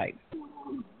this fight?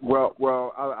 Well,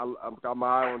 I've got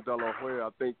my eye on De La Hoya. I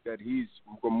think that he's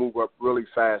going to move up really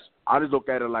fast. I just look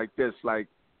at it like this, like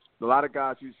a lot of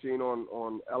guys you've seen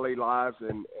on LA Live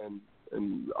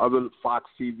and other Fox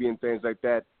TV and things like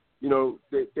that,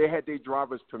 they had their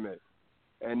driver's permit.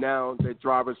 And now their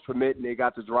driver's permit and they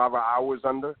got the driver hours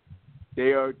under.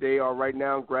 They are right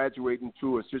now graduating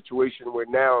to a situation where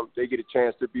now they get a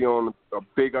chance to be on a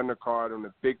big undercard on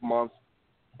a big month,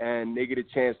 and they get a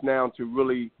chance now to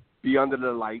really be under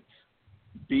the lights,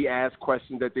 be asked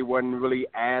questions that they wasn't really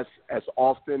asked as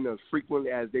often or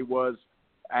frequently as they was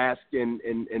asked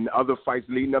in other fights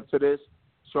leading up to this.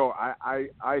 So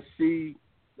I see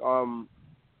them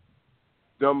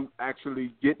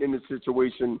actually getting in the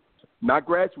situation, not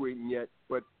graduating yet,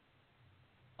 but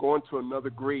going to another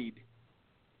grade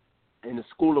in the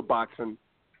school of boxing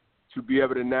to be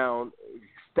able to now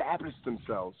establish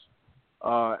themselves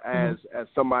as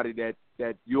somebody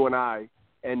that you and I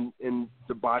and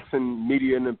the boxing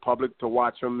media and the public to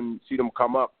watch them and see them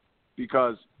come up,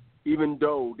 because even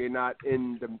though they're not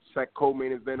in the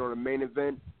co-main event or the main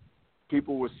event,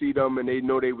 people will see them and they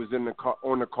know they was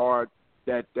on the card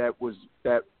that was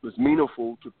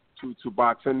meaningful to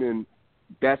boxing, and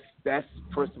that's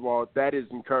first of all, that is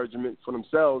encouragement for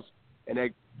themselves, and that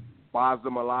buys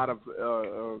them a lot of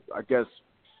I guess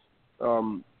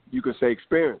you could say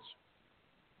experience.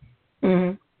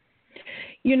 Mm-hmm.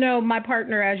 My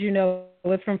partner, as you know,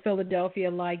 is from Philadelphia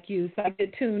like you, so I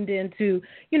get tuned into,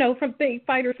 from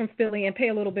fighters from Philly and pay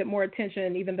a little bit more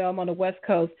attention, even though I'm on the West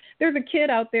Coast. There's a kid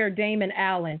out there, Damon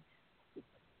Allen.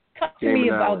 Talk to me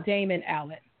about Damon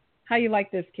Allen. How you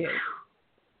like this kid?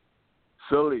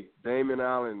 Philly, Damon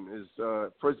Allen is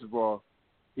first of all,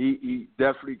 he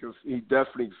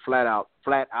definitely flat out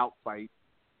fight.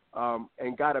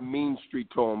 And got a mean streak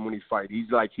to him when he fight. He's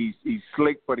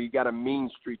slick, but he got a mean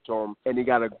streak to him, and he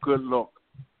got a good look.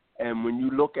 And when you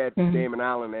look at Damon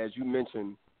Allen, as you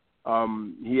mentioned,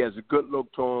 he has a good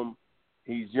look to him.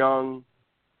 He's young,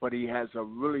 but he has a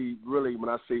really, really, when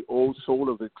I say old soul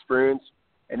of experience,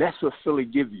 and that's what Philly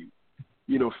give you.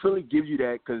 Philly give you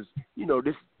that because,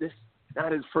 this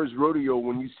not his first rodeo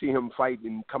when you see him fight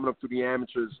and coming up through the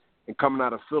amateurs and coming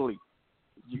out of Philly.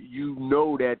 You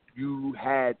know that you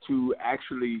had to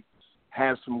actually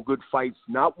have some good fights,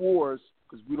 not wars,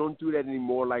 because we don't do that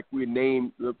anymore like we're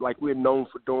known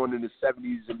for doing in the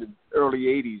 70s and the early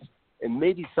 80s and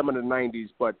maybe some of the 90s.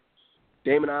 But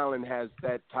Damon Allen has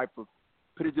that type of,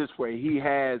 put it this way, he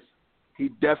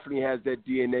definitely has that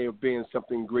DNA of being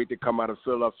something great to come out of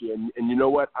Philadelphia. And you know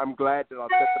what? I'm glad that I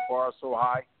set the bar so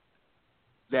high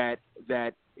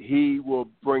that he will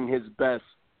bring his best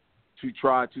to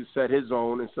try to set his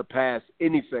own and surpass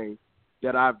anything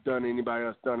that I've done, anybody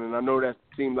else done. And I know that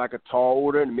seemed like a tall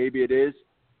order, and maybe it is,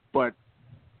 but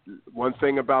one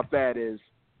thing about that is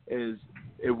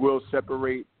it will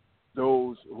separate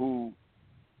those who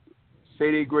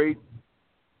say they're great,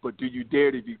 but do you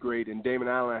dare to be great? And Damon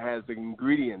Allen has the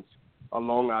ingredients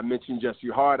I mentioned Jesse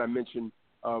Hart. I mentioned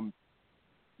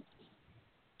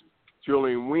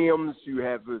Julian Williams. You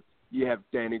have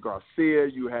Danny Garcia.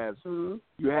 You have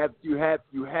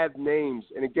names,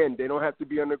 and again, they don't have to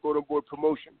be under Golden Boy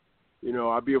promotion. You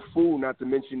know, I'd be a fool not to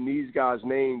mention these guys'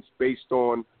 names based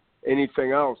on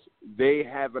anything else. They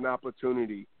have an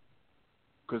opportunity,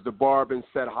 because the bar has been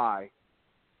set high,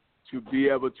 to be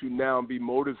able to now be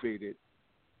motivated,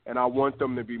 and I want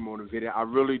them to be motivated. I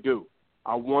really do.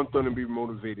 I want them to be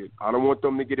motivated. I don't want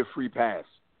them to get a free pass.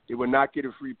 They will not get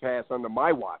a free pass under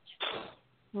my watch.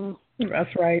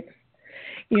 That's right.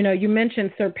 You know, you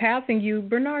mentioned surpassing you.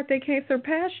 Bernard, they can't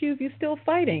surpass you if you're still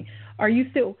fighting. Are you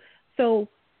still? So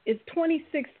it's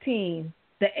 2016.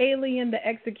 The alien, the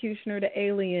executioner, the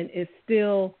alien is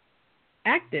still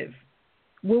active.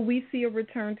 Will we see a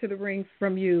return to the ring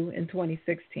from you in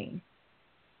 2016?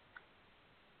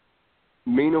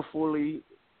 Meaningfully,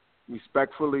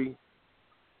 respectfully,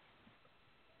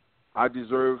 I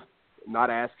deserve, not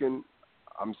asking,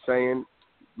 I'm saying,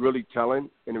 really telling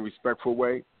in a respectful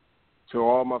way to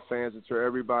all my fans and to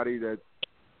everybody that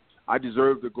I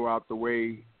deserve to go out the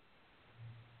way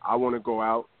I want to go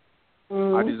out.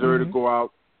 I deserve to go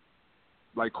out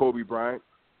like Kobe Bryant.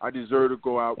 I deserve to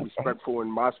go out respectful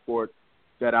in my sport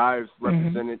that I've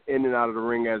represented in and out of the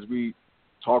ring, as we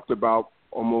talked about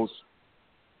almost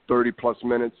 30-plus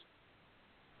minutes.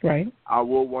 Right. I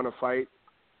will want to fight.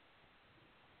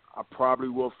 I probably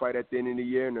will fight at the end of the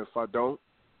year, and if I don't,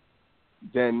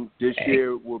 then this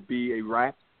year will be a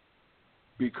wrap,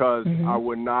 because I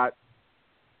would not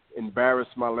embarrass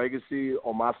my legacy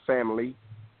or my family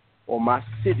or my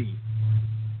city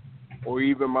or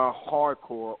even my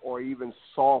hardcore or even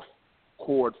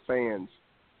soft-core fans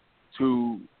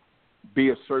to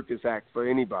be a circus act for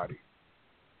anybody.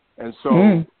 And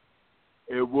so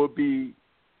it will be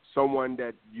someone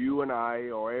that you and I,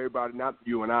 or everybody, not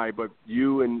you and I, but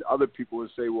you and other people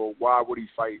would say, well, why would he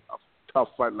fight a tough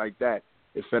fight like that?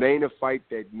 If it ain't a fight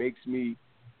that makes me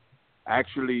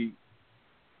actually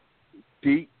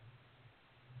dig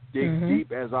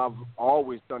deep, as I've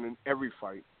always done in every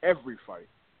fight,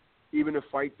 even a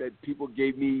fight that people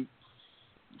gave me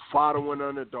 5-1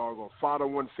 underdog or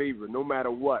 5-1 favorite, no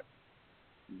matter what,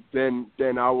 then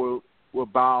I will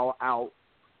bow out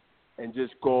and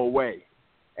just go away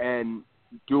and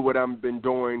do what I've been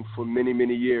doing for many,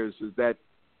 many years, is that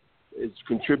it's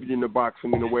contributing to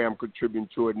boxing in the way I'm contributing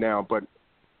to it now. But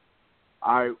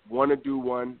I want to do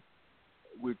one.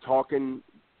 We're talking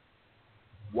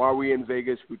while we're in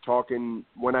Vegas. We're talking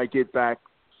when I get back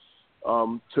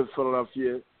to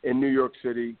Philadelphia, in New York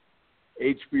City.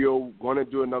 HBO want to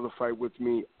do another fight with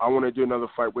me. I want to do another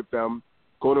fight with them.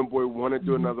 Golden Boy want to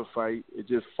do another fight. It's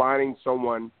just finding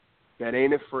someone that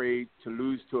ain't afraid to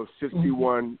lose to a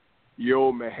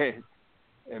 51-year-old man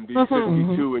and be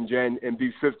 52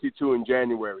 in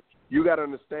January. You got to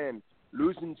understand,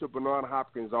 losing to Bernard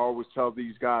Hopkins, I always tell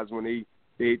these guys when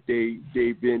they've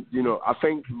been, you know, I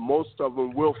think most of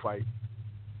them will fight,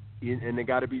 and they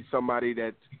got to be somebody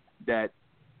that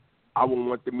I wouldn't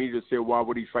want the media to say, why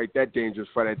would he fight that dangerous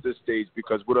fight at this stage?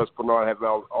 Because what us Bernard have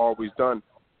always done.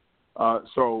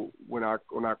 So when I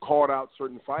called out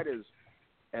certain fighters,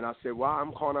 and I said, well,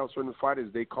 I'm calling out certain fighters,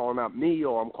 they calling out me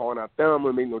or I'm calling out them,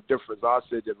 it made no difference. I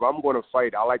said, if I'm going to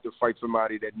fight, I like to fight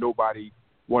somebody that nobody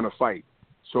want to fight.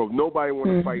 So if nobody want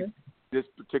to fight this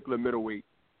particular middleweight,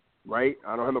 right,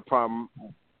 I don't have no problem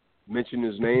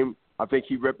mentioning his name. I think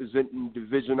he representing the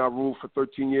division I ruled for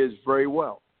 13 years very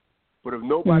well. But if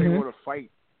nobody want to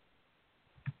fight,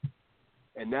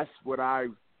 and that's what I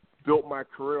built my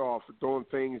career off of, doing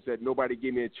things that nobody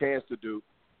gave me a chance to do,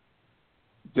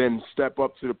 then step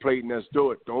up to the plate and let's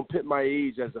do it. Don't put my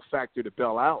age as a factor to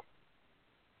bail out.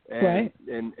 And,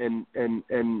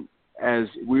 and as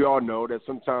we all know, that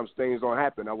sometimes things don't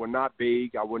happen. I will not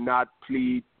beg. I will not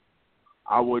plead.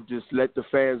 I would just let the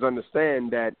fans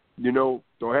understand that, you know,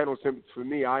 don't have no sympathy for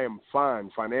me. I am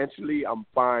fine financially. I'm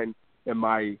fine in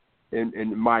my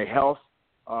health.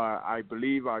 I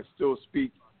believe I still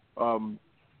speak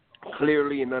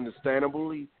clearly and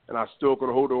understandably, and I still can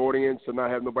hold the audience and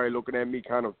not have nobody looking at me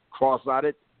kind of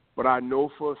cross-eyed. But I know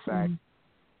for a fact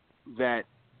that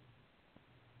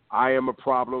I am a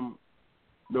problem,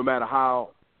 no matter how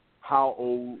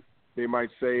old they might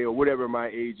say or whatever my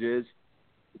age is.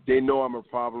 They know I'm a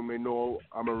problem. They know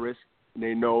I'm a risk. And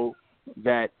they know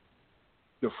that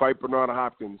the fight Bernard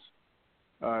Hopkins,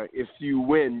 if you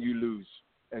win, you lose.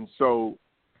 And so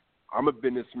I'm a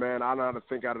businessman. I know how to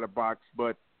think out of the box,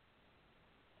 but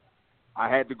I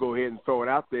had to go ahead and throw it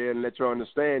out there and let you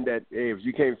understand that, hey, if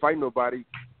you can't fight nobody,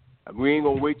 we ain't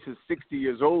going to wait till 60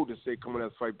 years old to say, come on,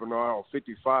 let's fight Bernard, or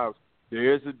 55.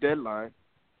 There is a deadline.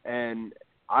 And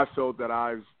I felt that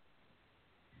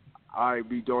I'd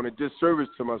be doing a disservice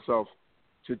to myself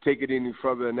to take it any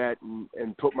further than that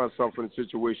and put myself in a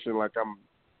situation like I'm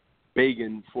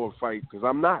begging for a fight, because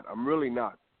I'm not. I'm really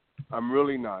not.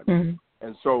 Mm-hmm.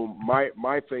 And so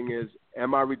my thing is,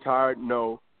 am I retired?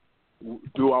 No.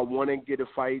 Do I want to get a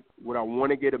fight? Would I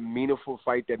want to get a meaningful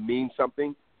fight that means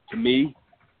something to me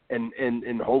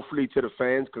and hopefully to the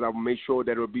fans? Because I will make sure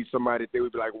that it will be somebody that they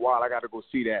would be like, wow, I got to go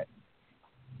see that.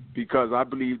 Because I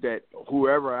believe that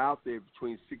whoever out there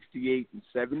between 68 and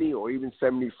 70 or even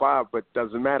 75, but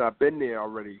doesn't matter, I've been there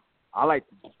already. I like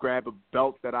to grab a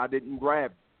belt that I didn't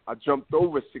grab. I jumped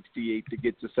over 68 to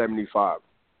get to 75.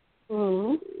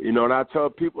 Mm-hmm. You know, and I tell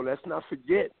people, let's not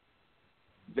forget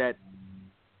that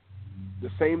the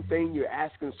same thing you're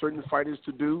asking certain fighters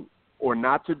to do or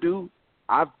not to do,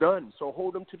 I've done. So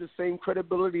hold them to the same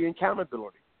credibility and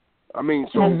accountability. I mean,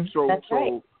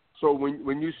 so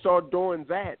when you start doing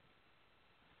that,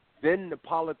 then the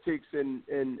politics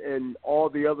and all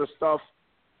the other stuff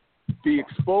be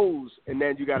exposed, and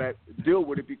then you got to deal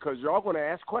with it because you're all going to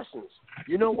ask questions.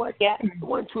 You know what? Yeah. It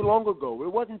wasn't too long ago.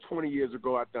 It wasn't 20 years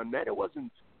ago I've done that. It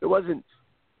wasn't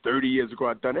 30 years ago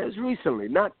I've done that. It was recently,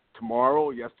 not tomorrow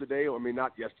or yesterday,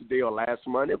 not yesterday or last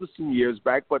month. It was some years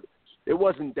back, but it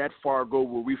wasn't that far ago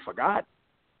where we forgot.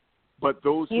 But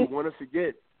those who want to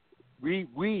forget,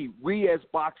 we as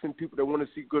boxing people that want to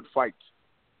see good fights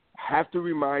have to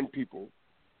remind people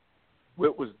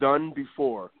what was done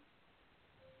before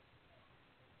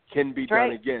can be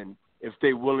done again if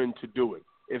they're willing to do it.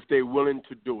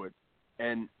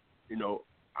 And, you know,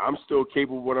 I'm still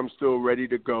capable, I'm still ready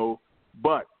to go.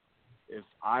 But if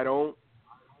I don't,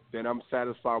 then I'm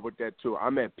satisfied with that too.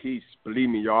 I'm at peace. Believe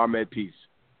me, y'all, I'm at peace.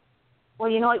 Well,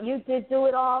 you know what? You did do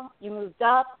it all. You moved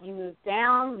up. You moved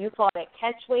down. You fought at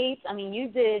catch weights. I mean, you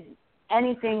did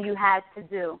anything you had to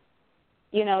do,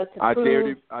 you know, to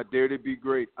prove. I dare to be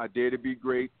great.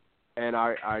 And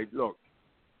I look,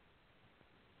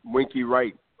 Winky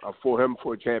Wright, I fought him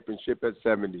for a championship at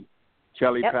 70.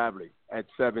 Kelly Pavlik at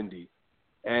 70.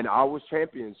 And I was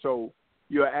champion. So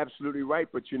you're absolutely right.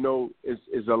 But, you know,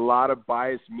 it's a lot of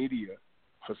biased media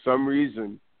for some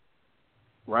reason,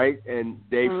 right? And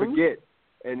they forget.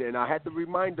 And I had to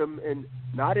remind them, and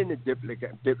not in a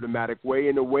diplomatic way,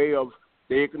 in a way of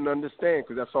they can understand,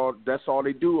 because that's all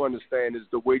they do understand is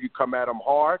the way you come at them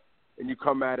hard and you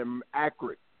come at them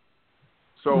accurate.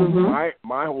 So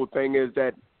my whole thing is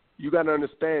that you got to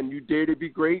understand, you dare to be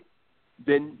great,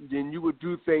 then you would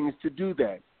do things to do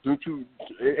that. Don't you?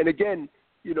 And again,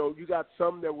 you know, you got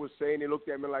some that were saying, they looked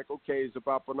at me like, okay, it's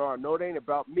about Bernard. No, it ain't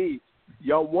about me.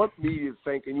 Y'all want me to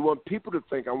think, and you want people to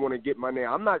think I want to get my name.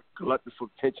 I'm not glutton for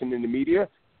attention in the media.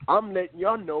 I'm letting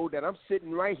y'all know that I'm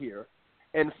sitting right here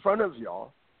in front of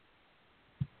y'all,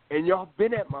 and y'all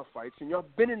been at my fights, and y'all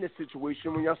been in this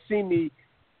situation when y'all see me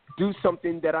do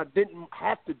something that I didn't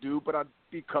have to do, but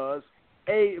because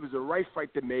A, it was the right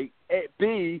fight to make.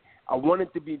 B, I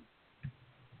wanted to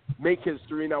make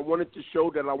history, and I wanted to show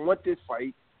that I want this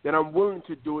fight, that I'm willing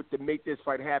to do it to make this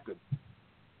fight happen.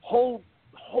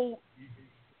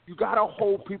 You gotta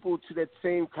hold people to that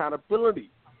same accountability.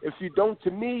 If you don't,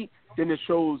 to me, then it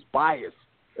shows bias.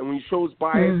 And when it shows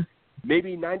bias,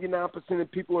 maybe 99%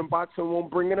 of people in boxing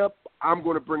won't bring it up. I'm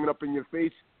going to bring it up in your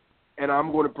face, and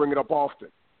I'm going to bring it up often.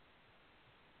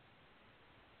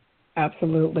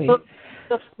 Absolutely.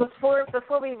 Before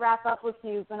we wrap up with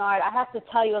you, Bernard, I have to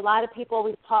tell you, a lot of people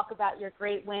always talk about your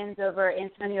great wins over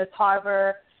Antonio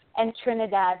Tarver and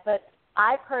Trinidad, but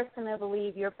I personally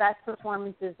believe your best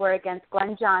performances were against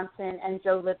Glenn Johnson and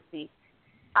Joe Lipsy.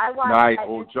 I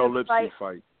watched Joe Lipsy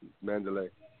fight, Mandalay.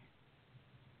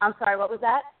 I'm sorry, what was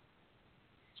that?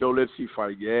 Joe Lipsy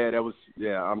fight,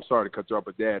 I'm sorry to cut you off,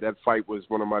 but that fight was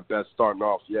one of my best starting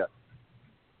off,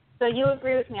 So you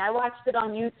agree with me. I watched it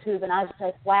on YouTube, and I was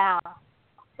like, wow.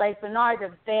 Like, Bernard's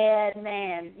a bad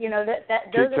man. You know, those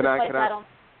are the fights I don't...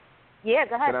 Yeah,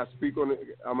 go ahead. Can I speak on it?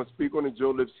 I'm going to speak on the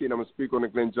Joe Lipsy, and I'm going to speak on the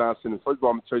Glenn Johnson. And first of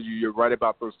all, I'm going to tell you, you're right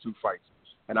about those two fights.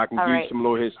 And I can give you some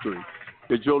little history.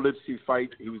 The Joe Lipsy fight,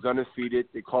 he was undefeated.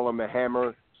 They call him a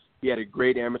hammer. He had a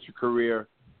great amateur career.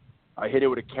 I hit it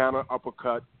with a counter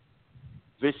uppercut.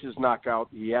 Vicious knockout.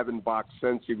 He haven't boxed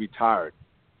since he retired.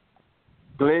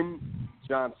 Glenn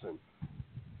Johnson,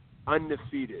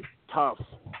 undefeated, tough.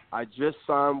 I just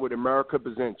signed with America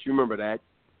Presents. You remember that?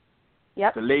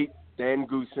 Yep. The late Dan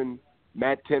Goosen,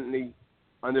 Matt Tentley,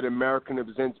 under the American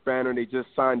Presents banner. They just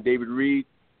signed David Reed.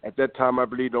 At that time, I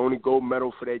believe the only gold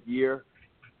medal for that year.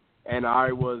 And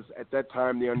I was, at that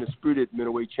time, the undisputed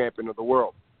middleweight champion of the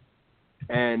world.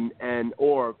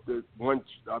 Or one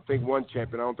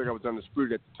champion. I don't think I was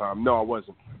undisputed at the time. No, I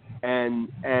wasn't.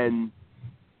 And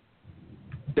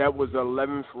that was the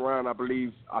 11th round. I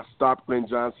believe I stopped Glenn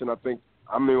Johnson. I think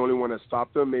I'm the only one that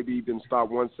stopped him. Maybe even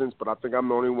stopped one since, but I think I'm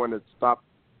the only one that stopped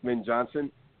Glenn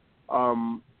Johnson.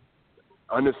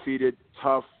 Undefeated,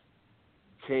 tough,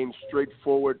 came straight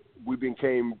forward. We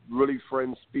became really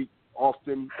friends, speak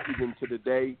often, even to the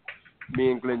day,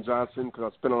 me and Glenn Johnson,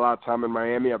 because I spent a lot of time in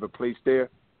Miami. I have a place there.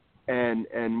 And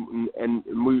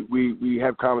we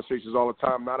have conversations all the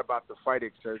time, not about the fight,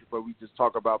 etc., but we just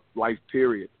talk about life,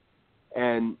 period.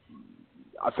 And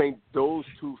I think those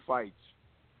two fights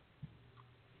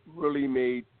really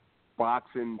made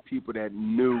boxing people that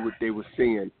knew what they were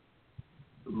seeing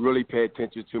really pay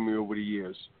attention to me over the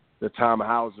years. The Tom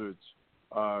Hauserds,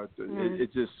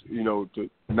 it just, the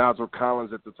Nigel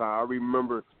Collins at the time. I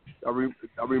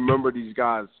remember these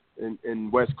guys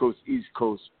in West Coast, East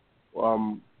Coast,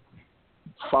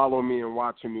 following me and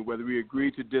watching me, whether we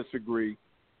agreed to disagree.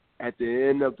 At the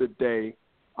end of the day,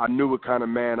 I knew what kind of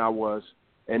man I was,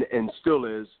 and still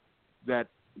is, that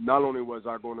not only was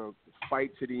I going to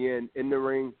fight to the end in the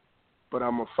ring, but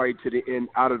I'm going to fight to the end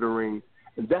out of the ring.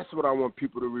 And that's what I want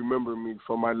people to remember me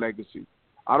for, my legacy.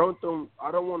 I don't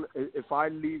want, if I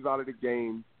leave out of the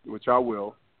game, which I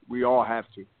will, we all have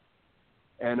to,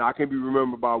 and I can be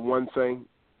remembered by one thing.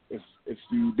 If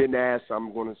you didn't ask,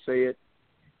 I'm going to say it.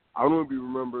 I want to be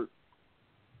remembered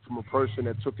from a person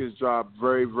that took his job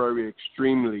very, very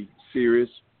extremely serious,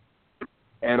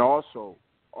 and also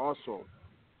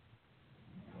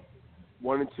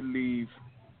wanted to leave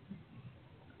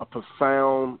a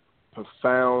profound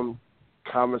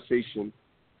conversation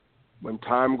when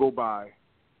time go by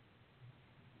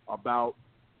about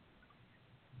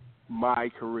my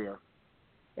career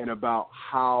and about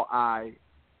how I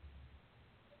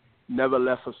never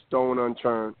left a stone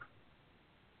unturned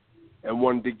and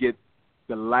wanted to get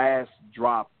the last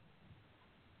drop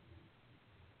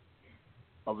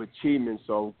of achievements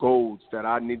or goals that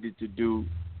I needed to do,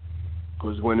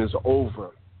 because when it's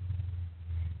over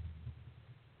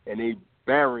and they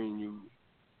burying you,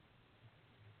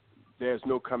 there's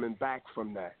no coming back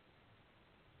from that.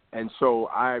 And so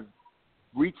I've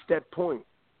reached that point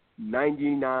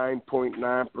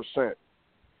 99.9%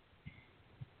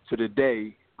 to the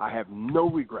day. I have no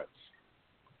regrets.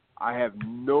 I have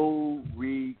no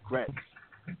regrets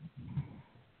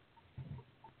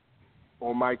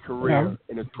on my career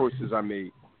and the choices I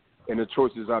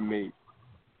made.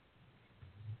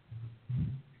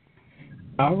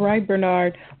 All right,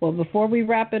 Bernard. Well, before we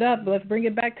wrap it up, let's bring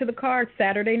it back to the card.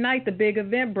 Saturday night, the big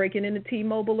event, breaking into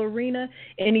T-Mobile Arena.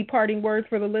 Any parting words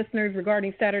for the listeners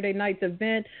regarding Saturday night's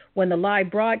event, when the live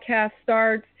broadcast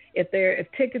starts, if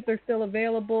tickets are still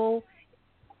available,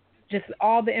 just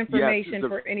all the information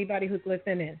for anybody who's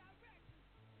listening in.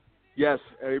 Yes,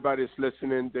 everybody that's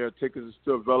listening, their tickets are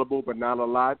still available, but not a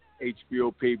lot.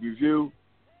 HBO pay-per-view.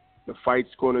 The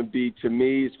fight's going to be, to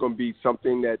me, it's going to be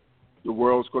something that the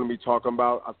world's going to be talking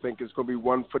about. I think it's going to be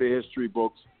one for the history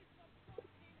books.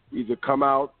 Either come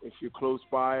out if you're close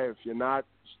by. If you're not,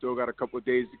 you still got a couple of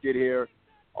days to get here.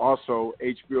 Also,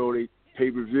 HBO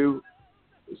pay-per-view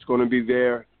is going to be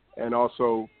there. And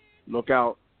also, look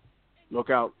out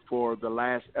for the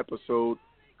last episode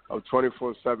of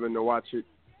 24/7 to watch it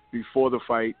before the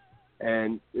fight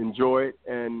and enjoy it.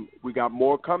 And we got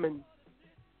more coming.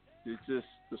 It's just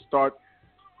to start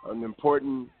an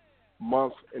important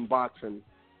month in boxing.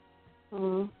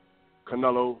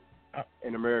 Canelo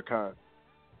and American.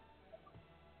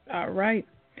 All right.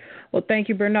 Well, thank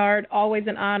you, Bernard. Always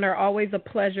an honor, always a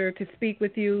pleasure to speak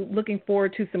with you. Looking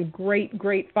forward to some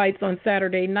great fights on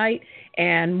Saturday night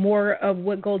and more of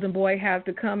what Golden Boy has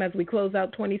to come as we close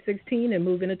out 2016 and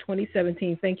move into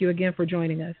 2017. Thank you again for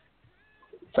joining us.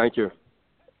 Thank you.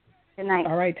 Good night.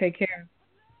 All right, take care.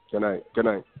 Good night. Good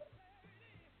night.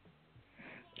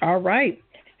 All right.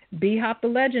 B-Hop the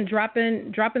legend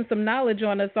dropping some knowledge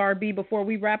on us, RB, before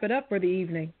we wrap it up for the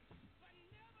evening.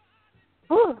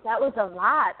 Ooh, that was a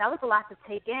lot. That was a lot to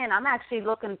take in. I'm actually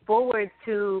looking forward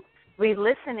to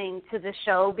re-listening to the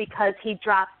show because he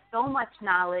dropped so much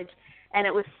knowledge and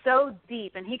it was so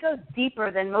deep. And he goes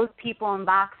deeper than most people in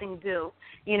boxing do,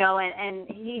 and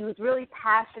he was really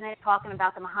passionate talking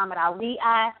about the Muhammad Ali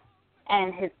Act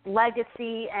and his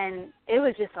legacy, and it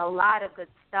was just a lot of good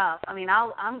stuff. I mean,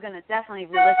 I'm going to definitely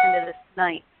re-listen to this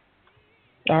tonight.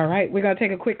 All right. We're going to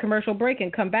take a quick commercial break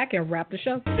and come back and wrap the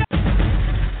show.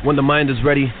 When the mind is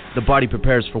ready, the body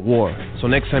prepares for war. So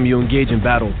next time you engage in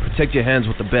battle, protect your hands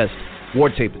with the best. War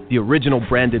Tape, the original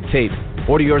branded tape.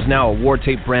 Order yours now at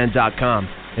wartapebrand.com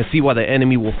and see why the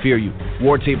enemy will fear you.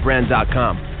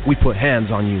 wartapebrand.com. We put hands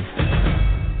on you.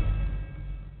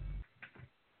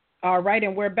 All right,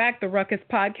 and we're back. The Ruckus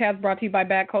Podcast brought to you by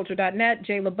badculture.net.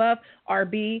 Jeandra LeBeauf,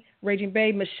 RB, Raging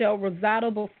Babe, Michelle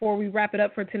Rosado. Before we wrap it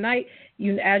up for tonight,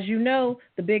 as you know,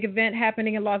 the big event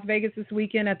happening in Las Vegas this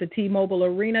weekend at the T-Mobile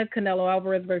Arena, Canelo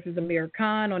Alvarez versus Amir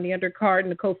Khan. On the undercard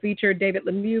and the co-feature, David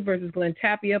Lemieux versus Glenn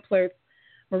Tapia, players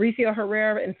Mauricio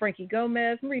Herrera and Frankie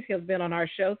Gomez. Mauricio's been on our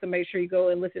show, so make sure you go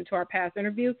and listen to our past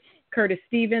interview. Curtis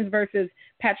Stevens versus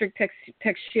Patrick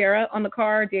Teixeira on the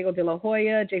card. Diego De La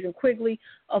Hoya, Jason Quigley.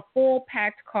 A full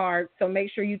packed card, so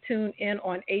make sure you tune in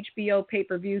on HBO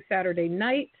pay-per-view Saturday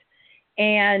night.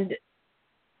 And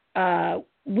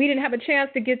we didn't have a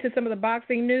chance to get to some of the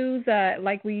boxing news.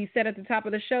 Like we said at the top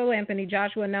of the show, Anthony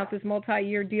Joshua announced his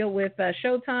multi-year deal with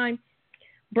Showtime.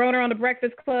 Broner on the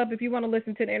Breakfast Club. If you want to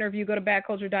listen to the interview, go to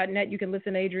badculture.net. You can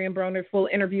listen to Adrian Broner's full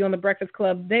interview on the Breakfast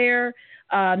Club there.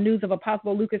 News of a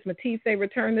possible Lucas Matisse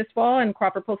return this fall, and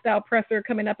Crawford Postal presser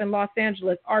coming up in Los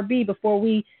Angeles. RB, before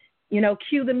we,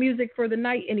 cue the music for the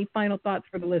night, any final thoughts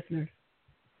for the listeners?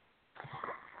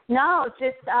 No,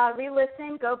 just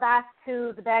re-listen. Go back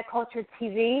to the Bad Culture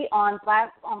TV on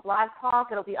Blog Talk.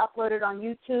 It'll be uploaded on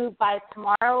YouTube by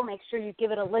tomorrow. Make sure you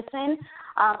give it a listen.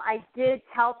 I did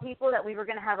tell people that we were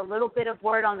going to have a little bit of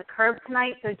word on the curb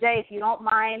tonight. So, Jay, if you don't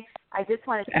mind, I just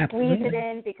want to squeeze it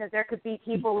in because there could be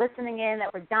people listening in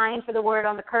that were dying for the word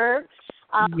on the curb.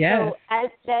 Yes.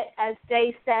 So, as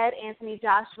Jay said, Anthony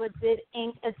Joshua did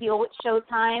ink a deal with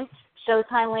Showtime.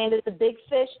 Showtime landed the big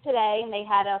fish today, and they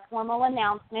had a formal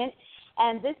announcement.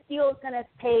 And this deal is going to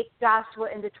take Joshua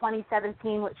into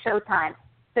 2017 with Showtime.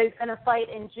 So he's going to fight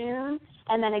in June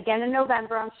and then again in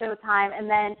November on Showtime and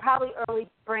then probably early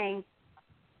spring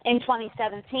in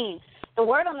 2017. The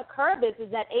word on the curb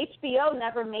is that HBO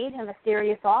never made him a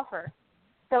serious offer.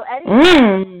 So Eddie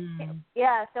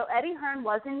Hearn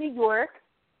was in New York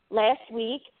last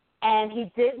week, and he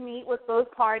did meet with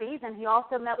both parties, and he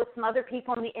also met with some other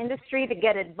people in the industry to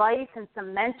get advice and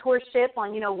some mentorship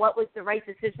on, what was the right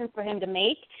decision for him to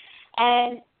make.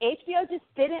 And HBO just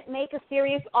didn't make a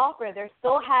serious offer. They're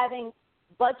still having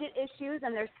budget issues,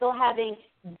 and they're still having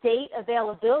date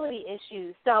availability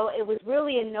issues. So it was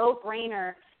really a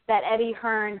no-brainer that Eddie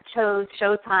Hearn chose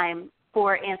Showtime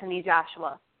for Anthony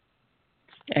Joshua.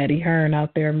 Eddie Hearn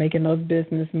out there making those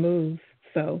business moves.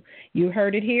 So you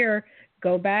heard it here.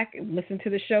 Go back and listen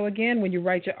to the show again. When you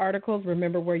write your articles,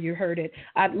 remember where you heard it.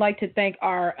 I'd like to thank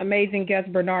our amazing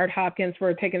guest, Bernard Hopkins,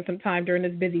 for taking some time during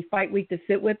this busy fight week to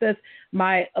sit with us.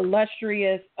 My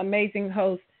illustrious, amazing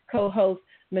co-host,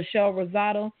 Michelle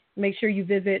Rosado. Make sure you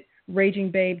visit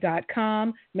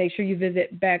ragingbabe.com. Make sure you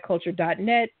visit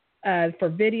badculture.net. For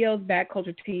videos, Bad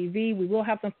Culture TV. We will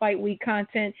have some fight week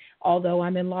content. Although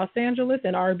I'm in Los Angeles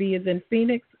and RB is in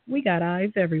Phoenix, we got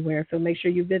eyes everywhere. So make sure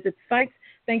you visit sites.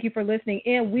 Thank you for listening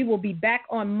in. We will be back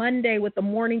on Monday with the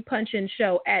Morning Punch-In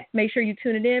Show. Make sure you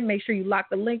tune it in. Make sure you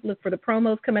lock the link. Look for the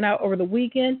promos coming out over the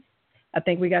weekend. I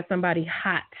think we got somebody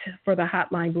hot for the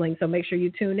Hotline Bling. So make sure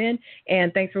you tune in.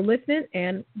 And thanks for listening.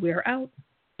 And we're out.